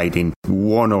times that he played in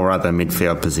one or other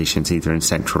midfield positions, either in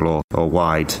central or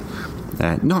wide.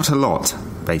 Not a lot,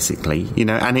 basically,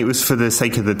 and it was for the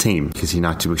sake of the team because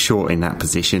United were short in that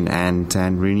position and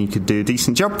Rooney could do a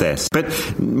decent job there. But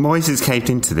Moyes has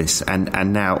caved into this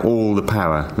and now all the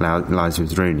power lies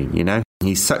with Rooney,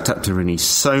 He's sucked up to Rooney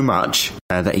so much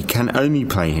that he can only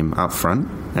play him up front,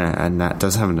 and that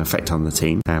does have an effect on the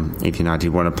team if United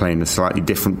want to play in a slightly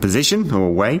different position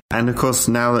or way. And of course,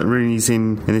 now that Rooney's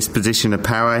in this position of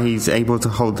power, he's able to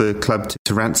hold the club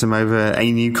to ransom over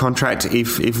a new contract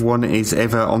if one is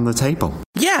ever on the table.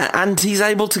 Yeah, and he's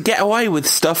able to get away with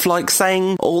stuff like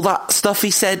saying all that stuff he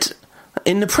said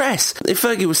in the press. If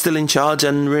Fergie was still in charge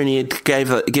and Rooney had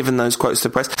given those quotes to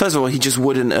the press, first of all, he just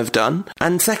wouldn't have done,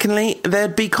 and secondly,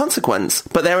 there'd be consequence.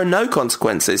 But there are no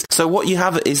consequences. So what you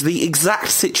have is the exact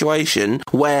situation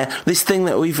where this thing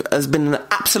that has been an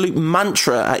absolute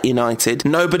mantra at United,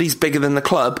 nobody's bigger than the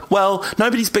club. Well,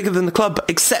 nobody's bigger than the club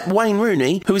except Wayne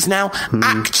Rooney, who is now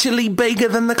actually bigger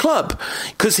than the club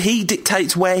because he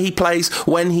dictates where he plays,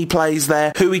 when he plays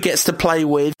there, who he gets to play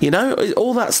with,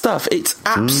 all that stuff. It's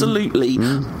absolutely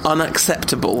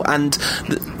unacceptable, and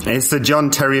it's the John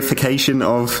Terryification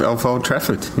of Old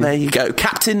Trafford. There you go,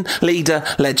 captain, leader,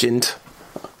 legend.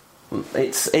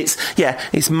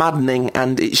 It's maddening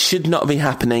and it should not be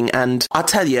happening. And I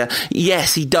tell you,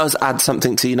 yes, he does add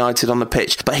something to United on the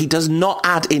pitch, but he does not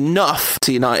add enough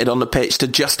to United on the pitch to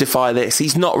justify this.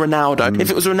 He's not Ronaldo. If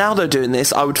it was Ronaldo doing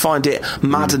this, I would find it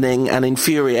maddening and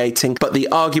infuriating, but the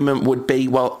argument would be,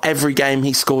 well, every game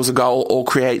he scores a goal or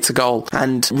creates a goal,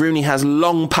 and Rooney has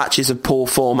long patches of poor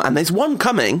form, and there's one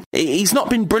coming. He's not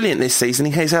been brilliant this season.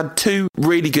 He's had 2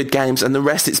 really good games and the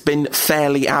rest it's been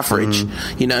fairly average,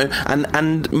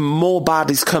 and more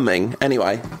bad is coming.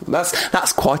 Anyway,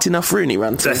 that's quite enough Rooney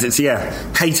rant.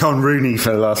 Hate on Rooney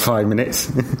for the last 5 minutes.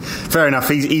 Fair enough,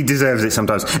 he deserves it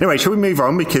sometimes. Anyway, shall we move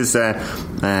on, because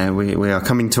we are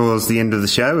coming towards the end of the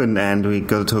show, and we've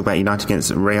got to talk about United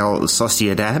against Real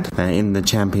Sociedad in the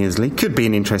Champions League. Could be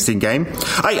an interesting game.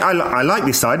 I like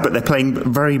this side, but they're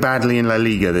playing very badly in La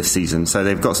Liga this season, so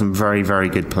they've got some very, very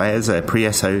good players.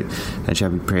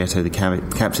 Xavi Prieto, the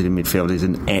captain in midfield, is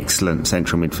an excellent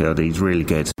central midfielder. He's really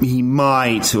good. He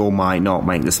might or might not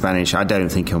make the Spanish. I don't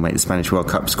think he'll make the Spanish World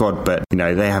Cup squad, but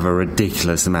they have a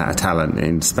ridiculous amount of talent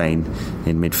in Spain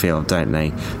in midfield, don't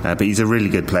they? But he's a really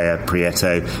good player,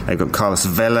 Prieto. They've got Carlos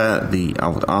Vela, the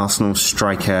old Arsenal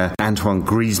striker. Antoine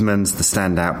Griezmann's the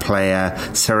standout player.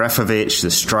 Serafovic,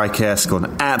 the striker, scored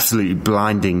an absolutely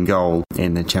blinding goal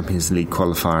in the Champions League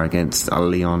qualifier against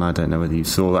Lyon. I don't know whether you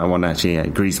saw that one. Actually,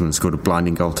 Griezmann scored a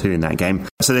blinding goal too in that game.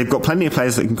 So they've got plenty of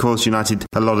players that can cause United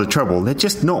a lot of trouble. They're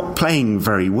just not playing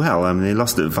very well. I mean, they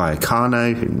lost at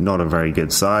Vallecano, not a very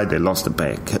good side. They lost at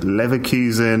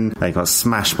Leverkusen. They got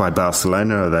smashed by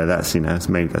Barcelona, although that's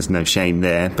maybe there's no shame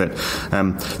there. But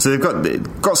so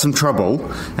they've got some trouble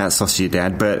at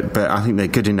Sociedad, but I think they're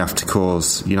good enough to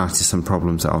cause United some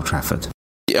problems at Old Trafford.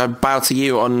 I bow to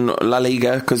you on La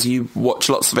Liga because you watch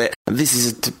lots of it. This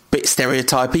is a bit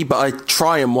stereotypy, but I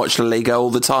try and watch La Liga all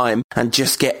the time and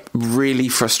just get really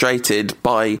frustrated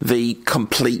by the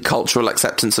complete cultural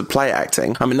acceptance of play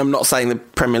acting. I mean, I'm not saying the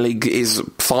Premier League is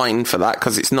fine for that,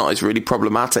 because it's not. It's really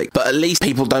problematic. But at least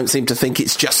people don't seem to think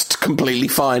it's just completely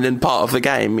fine and part of the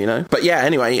game, you know? But yeah,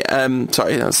 anyway,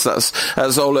 sorry,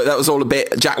 that was all a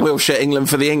bit Jack Wilshere, England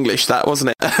for the English, that,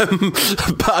 wasn't it?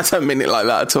 But I don't mean it like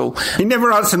that at all. He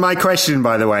never answered my question,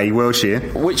 by the way,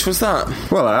 Wilshere. Which was that?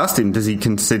 Well, I asked him, does he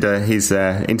consider his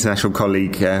international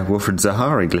colleague Wilfried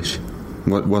Zaha English?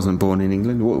 Wasn't born in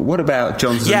England. What about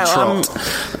Jonathan Trott,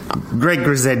 Greg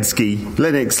Grozensky,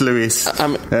 Lennox Lewis,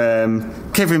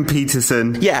 Kevin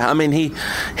Peterson? Yeah, I mean,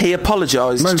 he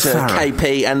apologised to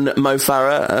KP and Mo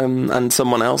Farah and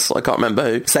someone else, I can't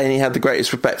remember who, saying he had the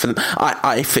greatest respect for them.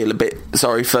 I feel a bit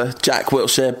sorry for Jack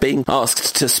Wilshere being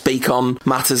asked to speak on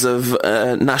matters of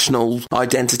national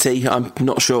identity. I'm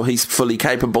not sure he's fully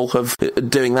capable of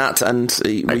doing that, and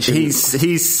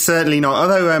he's certainly not.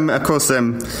 Although, of course,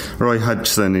 Roy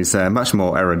Hodgson is much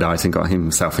more erudite and got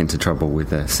himself into trouble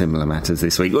with similar matters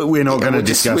this week. We're not going to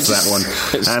discuss that one.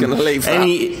 We're just going to leave that.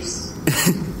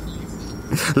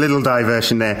 Little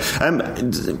diversion there.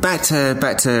 Back to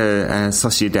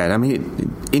Sociedad. I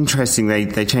mean, interesting.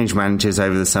 They changed managers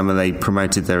over the summer. They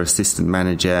promoted their assistant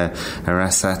manager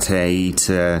Arrasate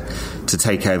to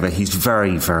take over. He's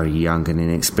very, very young and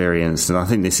inexperienced, and I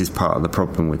think this is part of the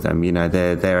problem with them. You know,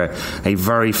 they're a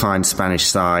very fine Spanish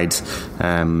side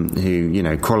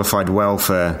who qualified well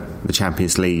for the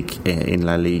Champions League in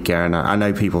La Liga, and I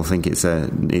know people think it's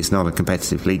not a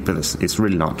competitive league, but it's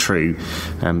really not true.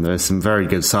 There's some very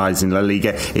good sides in La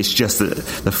Liga. It's just that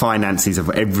the finances of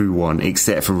everyone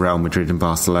except for Real Madrid and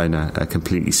Barcelona are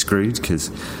completely screwed,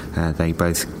 because they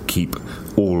both keep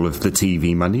all of the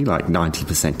TV money, like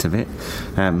 90% of it.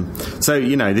 So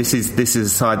this is a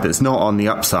side that's not on the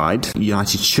upside.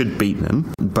 United should beat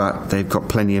them, but they've got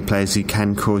plenty of players who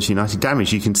can cause United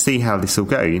damage. You can see how this will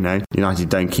go. United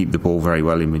don't keep the ball very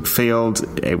well in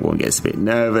midfield. Everyone gets a bit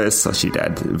nervous.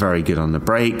 Sociedad very good on the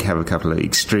break, have a couple of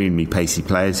extremely pacey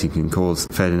players who can cause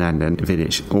Ferdinand and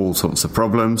Vidic all sorts of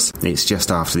problems. It's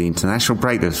just after the international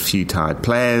break. There's a few tired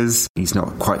players. He's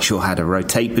not quite sure how to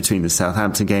rotate between the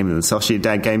Southampton game and the Sociedad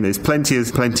game. There's plenty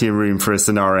of room for a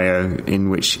scenario in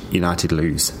which United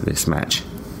lose this match.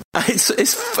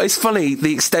 It's funny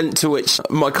the extent to which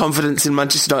my confidence in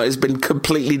Manchester United has been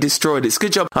completely destroyed. It's a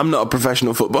good job I'm not a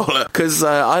professional footballer, because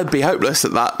I'd be hopeless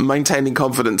at that, maintaining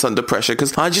confidence under pressure,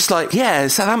 because I just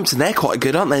Southampton, they're quite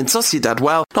good, aren't they? And Sociedad,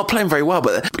 well, not playing very well,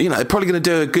 but they're probably going to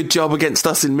do a good job against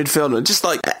us in midfield. And just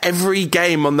every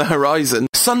game on the horizon,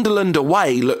 Sunderland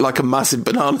away looked like a massive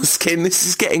banana skin. This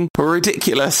is getting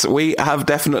ridiculous. We have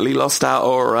definitely lost our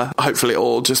aura. Hopefully it'll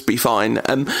all just be fine.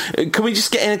 Can we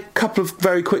just get in a couple of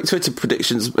very quick Twitter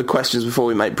questions before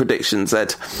we make predictions,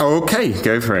 Ed? Okay,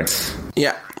 go for it.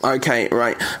 Yeah. Okay,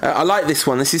 right. I like this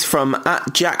one. This is from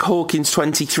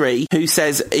 @JackHawkins23, who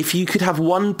says, if you could have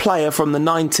one player from the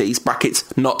 90s, brackets,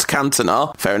 not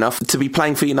Cantona, fair enough, to be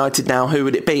playing for United now, who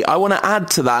would it be? I want to add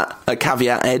to that a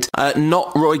caveat, Ed,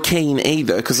 not Roy Keane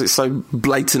either, because it's so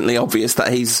blatantly obvious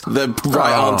that he's the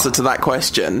right answer to that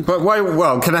question. But why?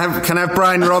 Well, can I have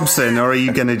Brian Robson, or are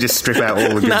you going to just strip out all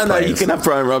the good players? No, you can have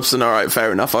Brian Robson. All right,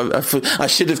 fair enough. I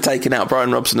should have taken out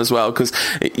Brian Robson as well, because,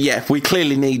 yeah, we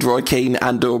clearly need Roy Keane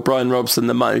and or Brian Robson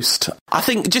the most. I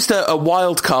think just a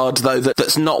wild card, though,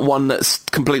 that's not one that's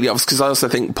completely obvious, because I also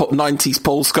think 90s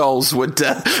Paul Scholes would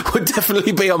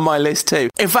definitely be on my list too.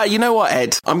 In fact, you know what,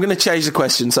 Ed? I'm going to change the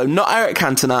question. So not Eric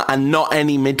Cantona and not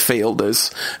any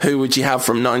midfielders. Who would you have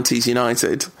from 90s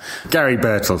United? Gary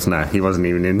Birtles. No, he wasn't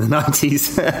even in the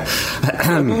 90s.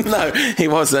 No, he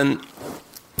wasn't.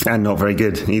 And not very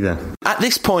good either. At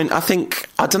this point, I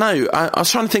don't know, I was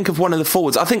trying to think of one of the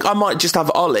forwards. I think I might just have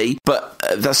Ollie, but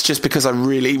that's just because I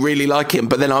really, really like him.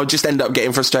 But then I would just end up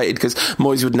getting frustrated because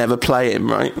Moyes would never play him,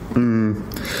 right?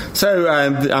 So,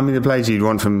 the players you'd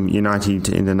want from United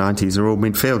in the 90s are all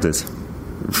midfielders.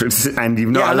 And you've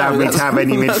not allowed me to have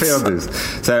any midfielders.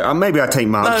 So maybe I take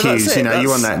Mark Hughes. You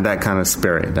want that kind of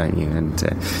spirit, don't you? And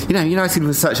United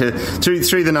was such a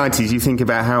through the 90s. You think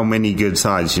about how many good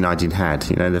sides United had.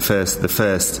 The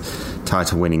first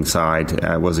title winning side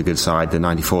was a good side. The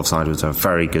 94 side was a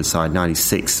very good side.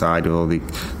 96 side with all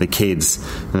the kids,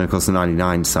 and of course the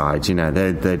 99 side.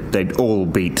 They'd all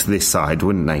beat this side,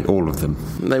 wouldn't they? All of them.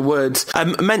 They would.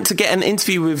 Meant to get an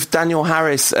interview with Daniel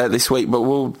Harris this week, but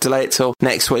we'll delay it till next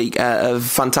next week a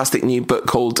fantastic new book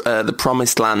called The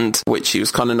Promised Land, which he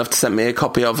was kind enough to send me a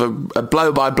copy of, a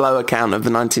blow-by-blow account of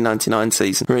the 1999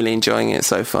 season. Really enjoying it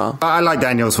so far. I like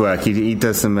Daniel's work. He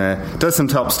does some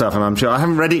top stuff, and I'm sure I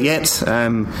haven't read it yet,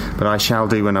 but I shall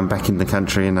do when I'm back in the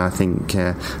country, and I think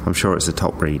I'm sure it's a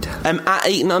top read. At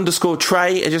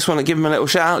Eaton_Trey, I just want to give him a little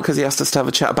shout out because he asked us to have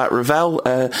a chat about Ravel.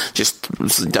 Just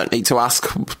don't need to ask,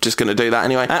 just going to do that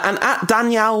anyway. And at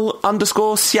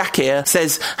Daniel_Siakir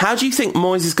says, how do you think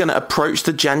Moyes is going to approach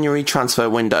the January transfer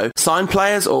window? Sign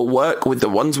players or work with the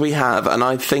ones we have? And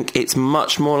I think it's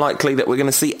much more likely that we're going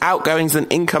to see outgoings than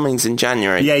incomings in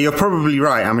January. Yeah, you're probably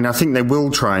right. I mean, I think they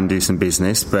will try and do some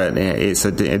business, but it's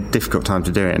a difficult time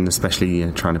to do it, and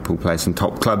especially trying to pull players from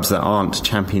top clubs that aren't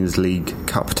Champions League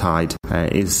cup tied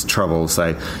is trouble.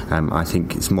 So I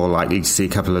think it's more likely to see a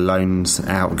couple of loans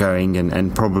outgoing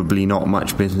and probably not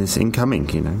much business incoming,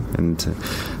 and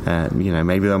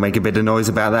maybe they'll make a bit of noise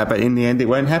about that, but in the end it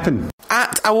won't happen.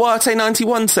 At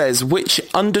Awate91 says, which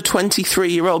under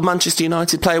 23-year-old Manchester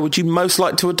United player would you most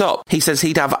like to adopt? He says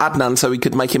he'd have Adnan so he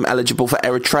could make him eligible for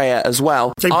Eritrea as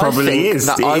well. He probably is.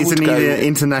 Isn't he the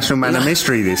international man of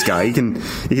mystery, this guy? He can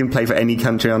play for any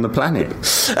country on the planet.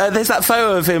 There's that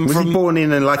photo of him. Was he born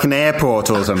in an airport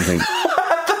or something?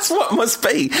 That's what it must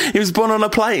be. He was born on a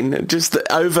plane just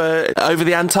over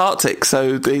the Antarctic,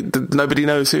 so nobody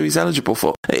knows who he's eligible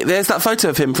for. There's that photo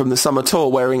of him from the summer tour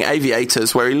wearing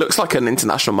aviators where he looks like an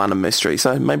international man of mystery,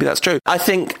 so maybe that's true. I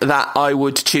think that I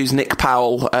would choose Nick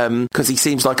Powell because he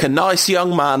seems like a nice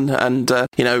young man and,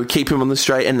 keep him on the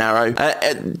straight and narrow.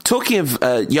 Talking of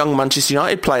young Manchester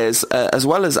United players, as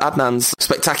well as Adnan's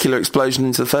spectacular explosion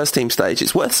into the first team stage,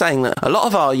 it's worth saying that a lot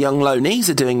of our young loanees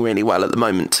are doing really well at the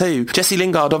moment too. Jesse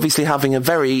Lingard obviously having a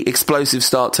very explosive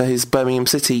start to his Birmingham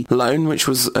City loan, which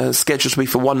was scheduled to be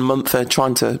for 1 month. They're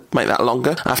trying to make that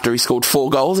longer after he scored 4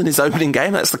 goals in his opening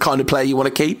game. That's the kind of player you want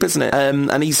to keep, isn't it?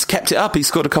 And he's kept it up. He's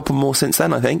scored a couple more since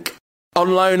then, I think.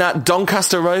 On loan at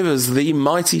Doncaster Rovers, the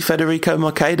mighty Federico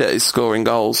Macheda is scoring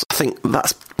goals. I think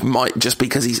that's might just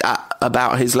because he's at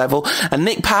about his level. And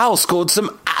Nick Powell scored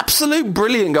some absolute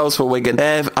brilliant goals for Wigan.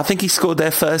 I think he scored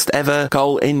their first ever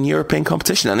goal in European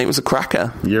competition, and it was a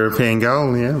cracker. European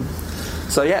goal, yeah.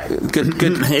 So yeah, good.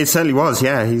 It certainly was.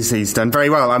 Yeah, he's done very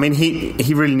well. I mean,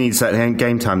 he really needs that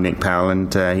game time, Nick Powell,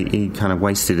 and he kind of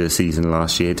wasted a season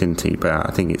last year, didn't he? But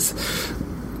I think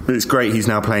it's great he's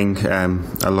now playing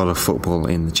a lot of football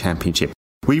in the Championship.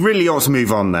 We really ought to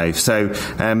move on though. So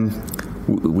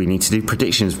we need to do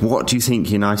predictions. What do you think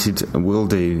United will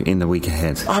do in the week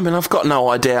ahead? I mean, I've got no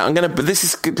idea. This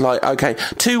is good,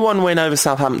 2-1 win over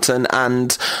Southampton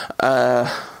and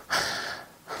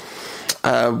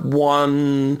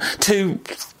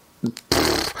 1-2.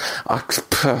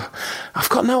 I've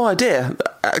got no idea,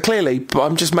 clearly, but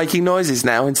I'm just making noises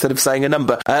now instead of saying a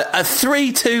number. A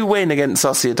 3-2 win against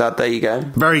Sociedad, there you go.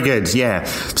 Very good, yeah.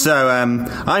 So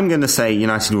I'm going to say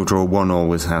United will draw 1-1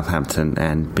 with Southampton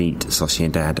and beat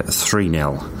Sociedad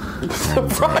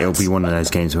 3-0. Right. It'll be one of those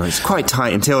games where it's quite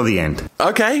tight until the end.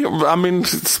 Okay, I mean,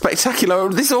 spectacular.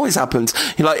 This always happens.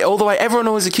 All the way, everyone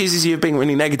always accuses you of being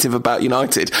really negative about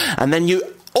United, and then you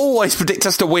always predict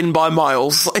us to win by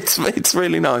miles. It's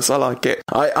really nice. I like it.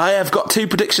 I have got 2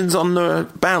 predictions on the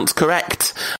bounce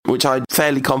correct, which I'm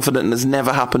fairly confident has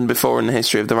never happened before in the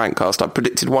history of the Rankcast. I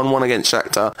predicted 1-1 against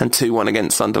Shakhtar and 2-1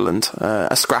 against Sunderland.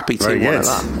 A scrappy 2-1 at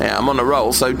that. Yeah, I'm on a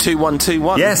roll. So 2-1,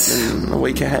 2-1. Yes. In a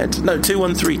week ahead. No,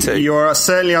 2-1, 3-2. You're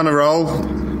certainly on a roll.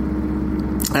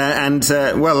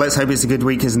 Let's hope it's a good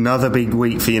week. It's another big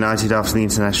week for United after the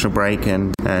international break,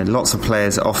 and lots of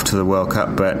players off to the World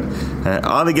Cup. But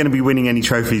are they going to be winning any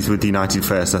trophies with United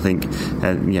first? I think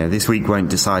this week won't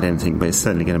decide anything, but it's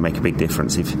certainly going to make a big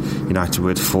difference. If United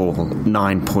were to fall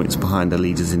 9 points behind the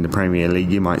leaders in the Premier League,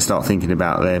 you might start thinking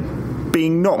about their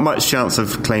being not much chance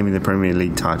of claiming the Premier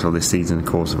League title this season. Of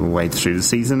course, we'll wade through the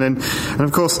season, and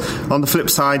of course on the flip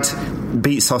side,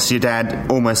 beat Sociedad,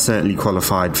 almost certainly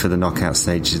qualified for the knockout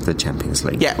stages of the Champions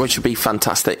League. Yeah, which would be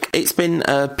fantastic. It's been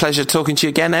a pleasure talking to you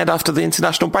again, Ed, after the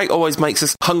international break. Always makes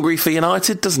us hungry for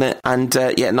United, doesn't it? And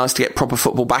nice to get proper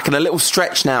football back, and a little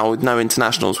stretch now with no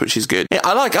internationals, which is good. Yeah,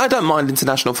 I don't mind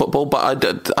international football,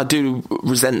 but I do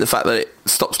resent the fact that it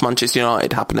stops Manchester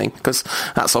United happening, because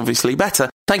that's obviously better.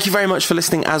 Thank you very much for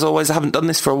listening. As always, I haven't done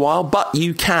this for a while, but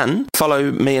you can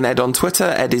follow me and Ed on Twitter.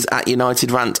 Ed is at United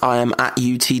Rant. I am at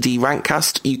UTD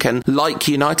Rantcast. You can like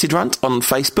United Rant on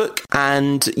Facebook,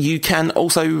 and you can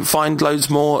also find loads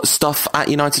more stuff at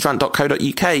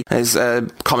unitedrant.co.uk. There's a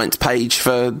comments page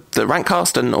for the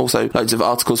Rantcast, and also loads of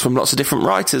articles from lots of different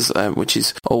writers, which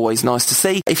is always nice to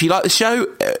see. If you like the show,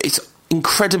 it's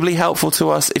incredibly helpful to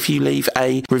us if you leave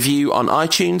a review on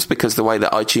iTunes, because the way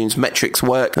that iTunes metrics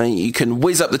work, you can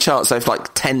whiz up the charts. So if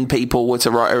like 10 people were to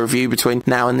write a review between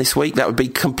now and this week, that would be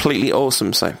completely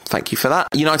awesome. So thank you for that.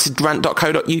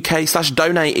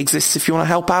 UnitedRant.co.uk/donate exists if you want to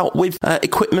help out with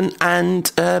equipment and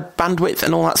bandwidth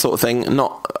and all that sort of thing.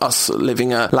 Not us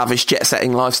living a lavish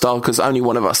jet-setting lifestyle, because only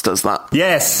one of us does that.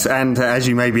 Yes, and as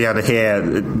you may be able to hear,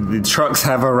 the trucks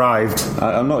have arrived.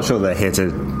 I'm not sure they're here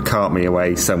to cart me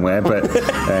away somewhere, but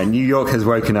New York has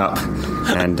woken up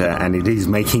and it is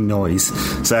making noise.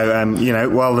 So,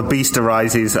 while the beast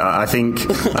arises, I think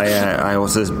I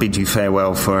also bid you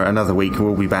farewell for another week.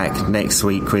 We'll be back next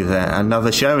week with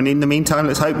another show, and in the meantime,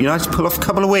 let's hope United pull off a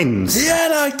couple of wins.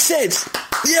 United!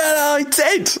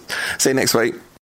 See you next week.